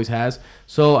time. He always has.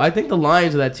 So I think the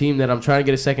Lions are that team that I'm trying to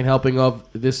get a second helping of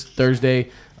this Thursday.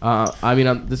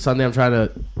 This Sunday I'm trying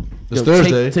to...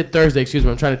 Thursday, excuse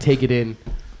me. I'm trying to take it in.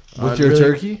 With your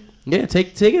turkey? Yeah,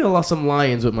 take in some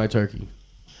lions with my turkey.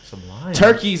 Some lions?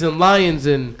 Turkeys and lions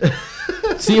and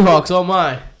Seahawks, oh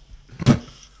my.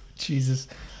 Jesus.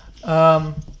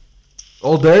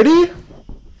 Old Dirty?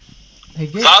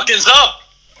 Falcons up.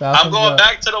 Falcons I'm going up.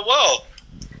 back to the well.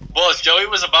 Boss, Joey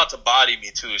was about to body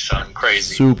me too, son.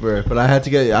 Crazy. Super. But I had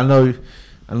to get... I know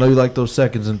you like those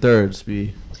seconds and thirds,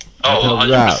 B. Oh,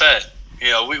 100%.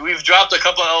 We've dropped a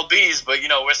couple of LBs, but,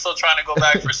 we're still trying to go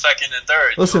back for second and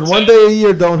third. Listen, one day a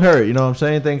year don't hurt. You know what I'm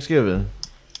saying? Thanksgiving.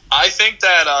 I think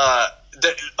that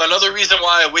another reason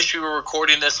why I wish we were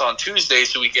recording this on Tuesday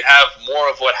so we could have more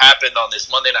of what happened on this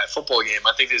Monday Night Football game.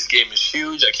 I think this game is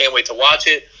huge. I can't wait to watch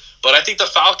it. But I think the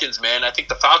Falcons, man. I think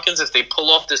the Falcons, if they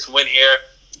pull off this win here,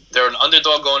 they're an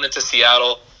underdog going into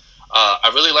Seattle.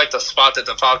 I really like the spot that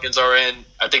the Falcons are in.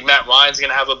 I think Matt Ryan's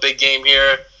going to have a big game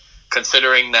here,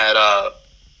 considering that,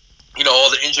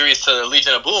 all the injuries to the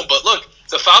Legion of Boom. But look,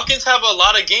 the Falcons have a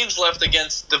lot of games left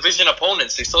against division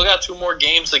opponents. They still got 2 more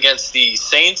games against the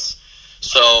Saints.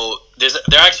 So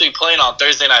they're actually playing on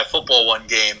Thursday Night Football one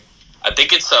game. I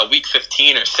think it's week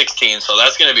 15 or 16. So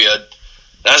that's gonna be a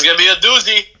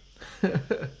doozy.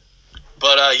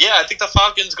 But I think the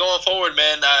Falcons going forward,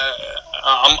 man.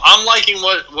 I'm liking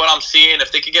what I'm seeing.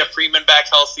 If they could get Freeman back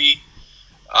healthy,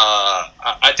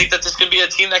 I think that this could be a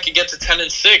team that could get to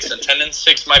 10-6, and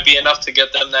 10-6 might be enough to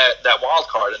get them that wild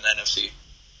card in the NFC.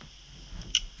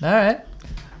 All right.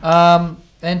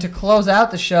 And to close out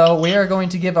the show, we are going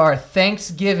to give our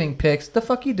Thanksgiving picks. The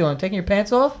fuck you doing? Taking your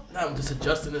pants off? No, I'm just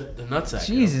adjusting the nutsack.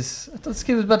 Jesus. I thought this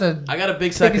kid was about to I got a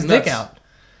big sack his of nuts. dick out.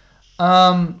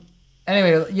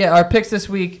 Anyway, our picks this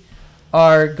week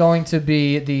are going to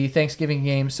be the Thanksgiving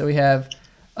games. So we have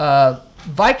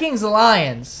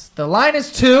Vikings-Lions. The line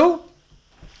is 2.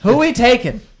 Who we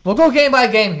taking? We'll go game by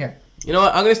game here. You know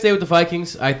what? I'm going to stay with the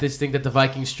Vikings. I just think that the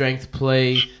Vikings' strength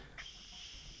play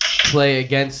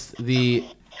against the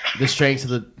strengths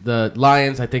of the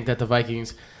Lions. I think that the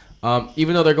Vikings,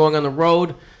 even though they're going on the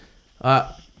road,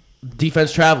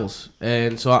 defense travels.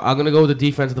 And so I'm going to go with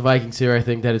the defense of the Vikings here. I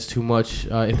think that it's too much.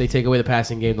 If they take away the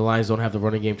passing game, the Lions don't have the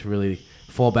running game to really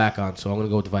fall back on. So I'm going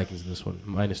to go with the Vikings in this one,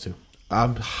 -2.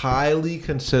 I'm highly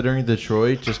considering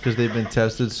Detroit just because they've been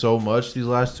tested so much these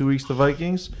last 2 weeks, the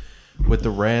Vikings, with the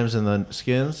Rams and the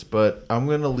Skins. But I'm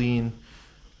going to lean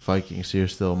Vikings here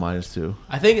still, -2.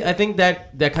 I think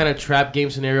that kind of trap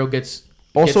game scenario gets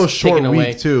also gets short taken week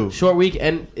away. too. Short week,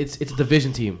 and it's a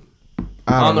division team.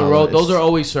 On the road, those are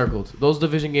always circled. Those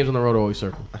division games on the road are always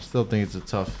circled. I still think it's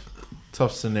a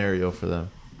tough scenario for them.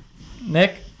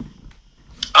 Nick?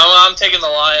 I'm taking the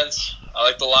Lions. I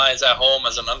like the Lions at home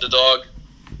as an underdog.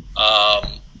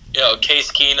 Case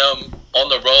Keenum on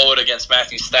the road against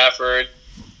Matthew Stafford.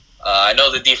 I know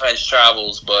the defense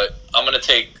travels, but I'm going to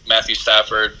take Matthew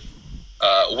Stafford.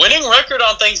 Winning record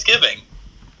on Thanksgiving.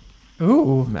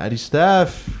 Ooh. Matty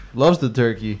Staff loves the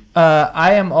turkey.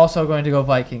 I am also going to go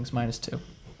Vikings -2.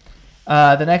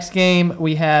 The next game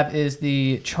we have is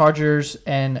the Chargers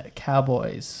and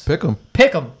Cowboys. Pick 'em.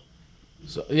 Pick 'em.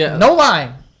 So yeah, No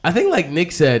line. I think like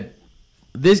Nick said,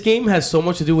 this game has so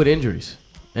much to do with injuries,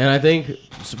 and I think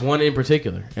one in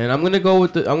particular. And I'm gonna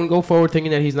go forward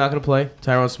thinking that he's not gonna play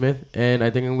Tyron Smith, and I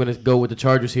think I'm gonna go with the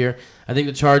Chargers here. I think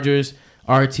the Chargers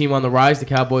are a team on the rise. The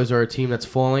Cowboys are a team that's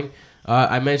falling.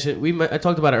 I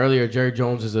talked about it earlier. Jerry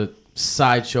Jones is a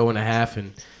sideshow and a half,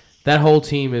 and that whole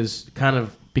team has kind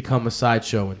of become a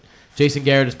sideshow. And Jason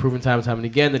Garrett has proven time and time and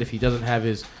again that if he doesn't have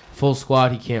his full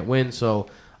squad, he can't win. So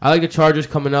I like the Chargers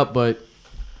coming up, but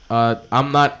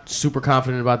I'm not super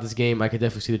confident about this game. I could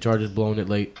definitely see the Chargers blowing it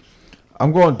late.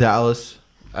 I'm going Dallas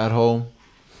at home.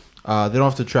 They don't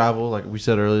have to travel. Like we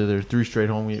said earlier, they're 3 straight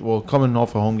home games. Well, coming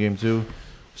off a home game, too.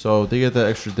 So they get that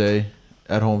extra day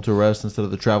at home to rest instead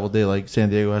of the travel day like San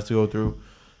Diego has to go through.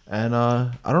 And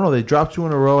I don't know. They dropped 2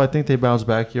 in a row. I think they bounce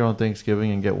back here on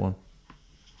Thanksgiving and get one.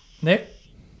 Nick?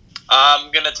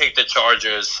 I'm going to take the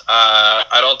Chargers.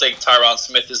 I don't think Tyron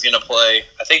Smith is going to play.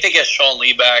 I think they get Sean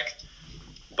Lee back.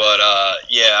 But,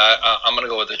 I'm going to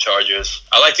go with the Chargers.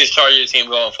 I like this Chargers team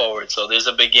going forward. So there's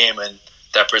a big game in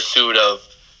that pursuit of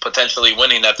potentially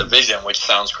winning that division, which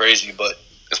sounds crazy, but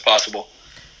it's possible.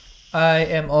 I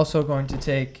am also going to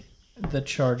take the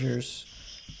Chargers.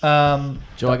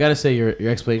 Joe, I gotta say your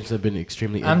explanations have been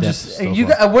extremely in-depth. I'm just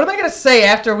what am I gonna say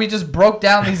after we just broke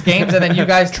down these games and then you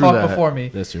guys talk before me?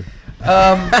 That's true.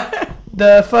 The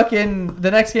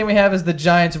next game we have is the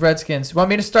Giants Redskins. You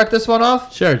want me to start this one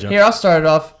off? Sure, Joe. Here, I'll start it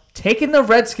off. Taking the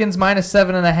Redskins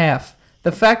 -7.5.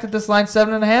 The fact that this line's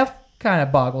 7.5 kind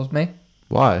of boggles me.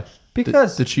 Why?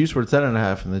 Because the Chiefs were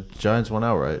 10.5 and the Giants won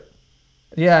outright.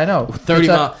 Yeah, I know. 30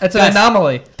 mile. It's an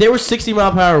anomaly. There were 60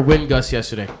 mile per hour wind gusts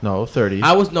yesterday. No, 30.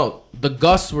 The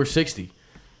gusts were 60.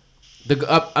 No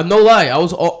lie. I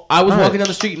was walking down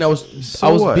the street and I was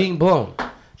being blown.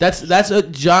 That's a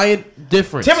giant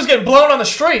difference. Tim was getting blown on the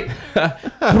street. Tim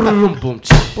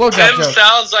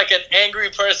sounds like an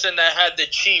angry person that had the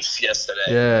Chiefs yesterday.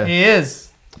 Yeah, he is.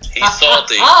 He's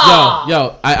salty.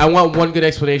 Yo, I want one good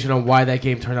explanation on why that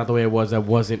game turned out the way it was. That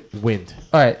wasn't wind.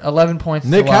 All right, 11 points.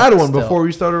 Nick had one before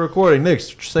we started recording. Nick,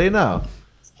 say it now.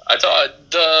 I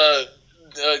thought the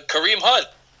Kareem Hunt,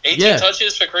 18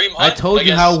 touches for Kareem Hunt. I told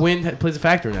you how wind plays a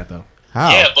factor in that, though.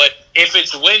 How? Yeah, but if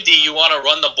it's windy, you want to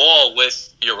run the ball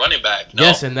with your running back. No?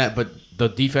 Yes, but the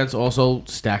defense also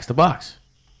stacks the box.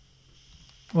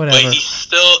 Whatever. But he's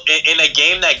still in a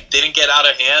game that didn't get out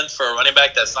of hand for a running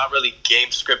back that's not really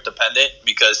game script dependent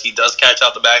because he does catch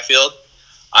out the backfield.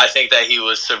 I think that he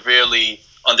was severely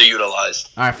underutilized.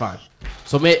 All right, fine.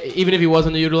 So even if he was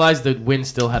underutilized, the win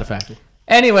still had a factor.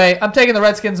 Anyway, I'm taking the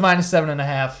Redskins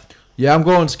 -7.5. Yeah, I'm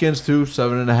going Skins too,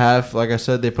 7.5. Like I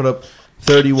said, they put up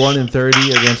 31 and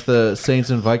 30 against the Saints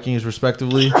and Vikings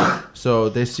respectively. So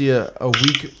they see a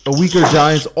weaker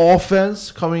Giants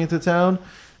offense coming into town.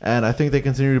 And I think they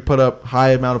continue to put up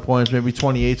high amount of points, maybe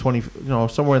 28, 20,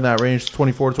 somewhere in that range,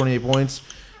 24, 28 points.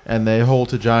 And they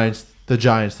hold the Giants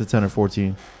to 10 or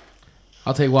 14.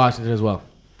 I'll take Washington as well.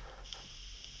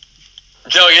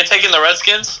 Joe, you're taking the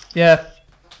Redskins? Yeah.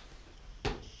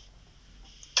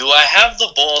 Do I have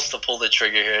the balls to pull the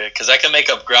trigger here? Because I can make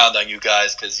up ground on you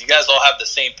guys, because you guys all have the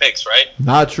same picks, right?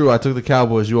 Not true. I took the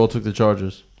Cowboys. You all took the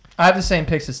Chargers. I have the same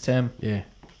picks as Tim. Yeah.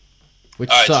 All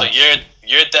right, sucks. so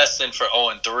you're destined for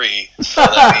 0-3. So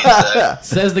that means that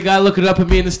says the guy looking up at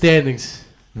me in the standings.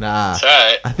 Nah. That's all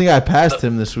right. I think I passed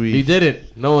him this week. You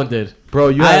didn't. No one did. Bro,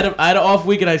 I had an off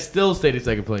week and I still stayed in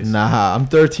second place. Nah, I'm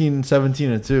 13,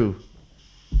 17, and 2.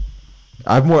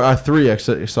 I have more. 3.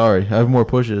 Sorry, I have more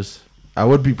pushes. I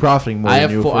would be profiting more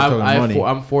than you if we're talking money.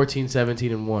 I'm 14,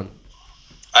 17, and 1.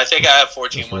 I think I have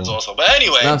 14 wins also. But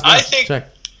anyway, I think... Check.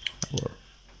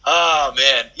 Oh,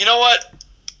 man. You know what?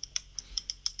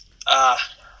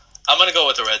 I'm going to go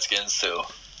with the Redskins, too.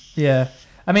 Yeah.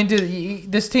 I mean, dude,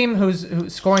 this team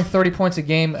who's scoring 30 points a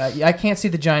game, I can't see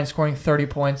the Giants scoring 30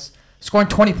 points. Scoring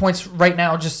 20 points right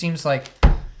now just seems like,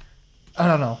 I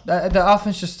don't know. The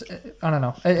offense just, I don't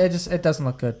know. It doesn't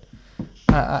look good.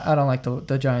 I don't like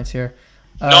the Giants here.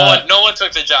 No one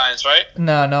took the Giants, right?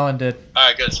 No one did. All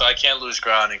right, good. So I can't lose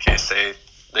ground in case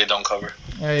they don't cover.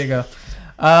 There you go.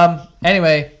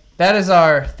 Anyway, that is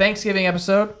our Thanksgiving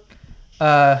episode.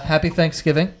 Happy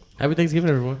Thanksgiving. Happy Thanksgiving,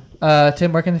 everyone.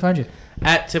 Tim, where can they find you?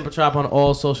 At Timbertrap on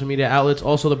all social media outlets.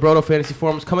 Also, the Broto Fantasy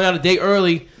Forum is coming out a day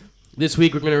early this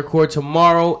week. We're going to record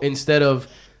tomorrow instead of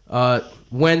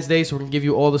Wednesday, so we're going to give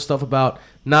you all the stuff about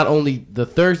not only the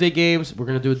Thursday games, we're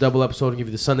going to do a double episode and give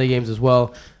you the Sunday games as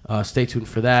well. Stay tuned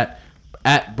for that.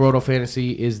 At Broto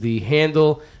Fantasy is the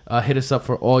handle. Hit us up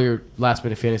for all your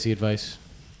last-minute fantasy advice.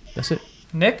 That's it.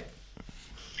 Nick?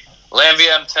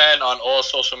 LambVM10 on all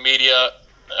social media.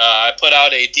 I put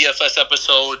out a DFS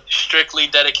episode strictly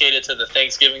dedicated to the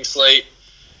Thanksgiving slate.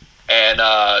 And,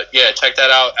 check that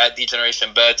out at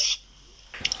Degeneration Bets.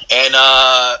 And,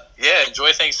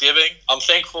 enjoy Thanksgiving. I'm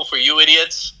thankful for you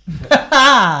idiots.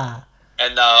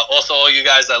 And also all you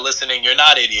guys that are listening, you're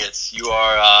not idiots. You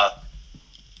are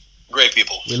Great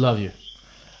people. We love you.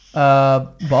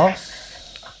 Boss.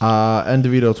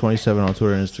 NDeVito27 on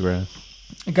Twitter and Instagram.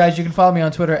 Guys, you can follow me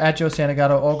on Twitter at Joe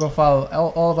Santagato, or go follow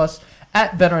all of us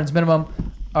at Veterans Minimum.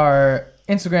 Our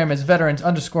Instagram is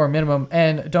veterans_minimum.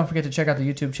 And don't forget to check out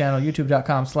the YouTube channel,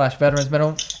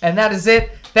 youtube.com/veteransminimum. And that is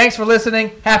it. Thanks for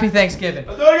listening. Happy Thanksgiving.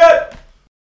 Let's do it again.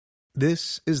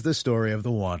 This is the story of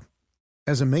the one.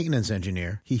 As a maintenance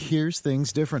engineer, he hears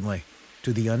things differently.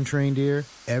 To the untrained ear,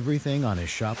 everything on his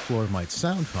shop floor might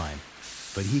sound fine,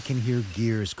 but he can hear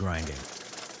gears grinding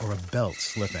or a belt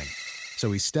slipping.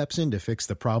 So he steps in to fix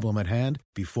the problem at hand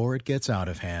before it gets out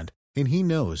of hand. And he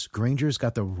knows Grainger's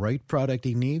got the right product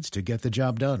he needs to get the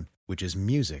job done, which is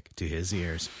music to his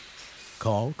ears.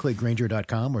 Call, click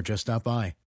Grainger.com, or just stop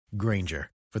by.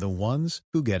 Grainger, for the ones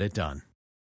who get it done.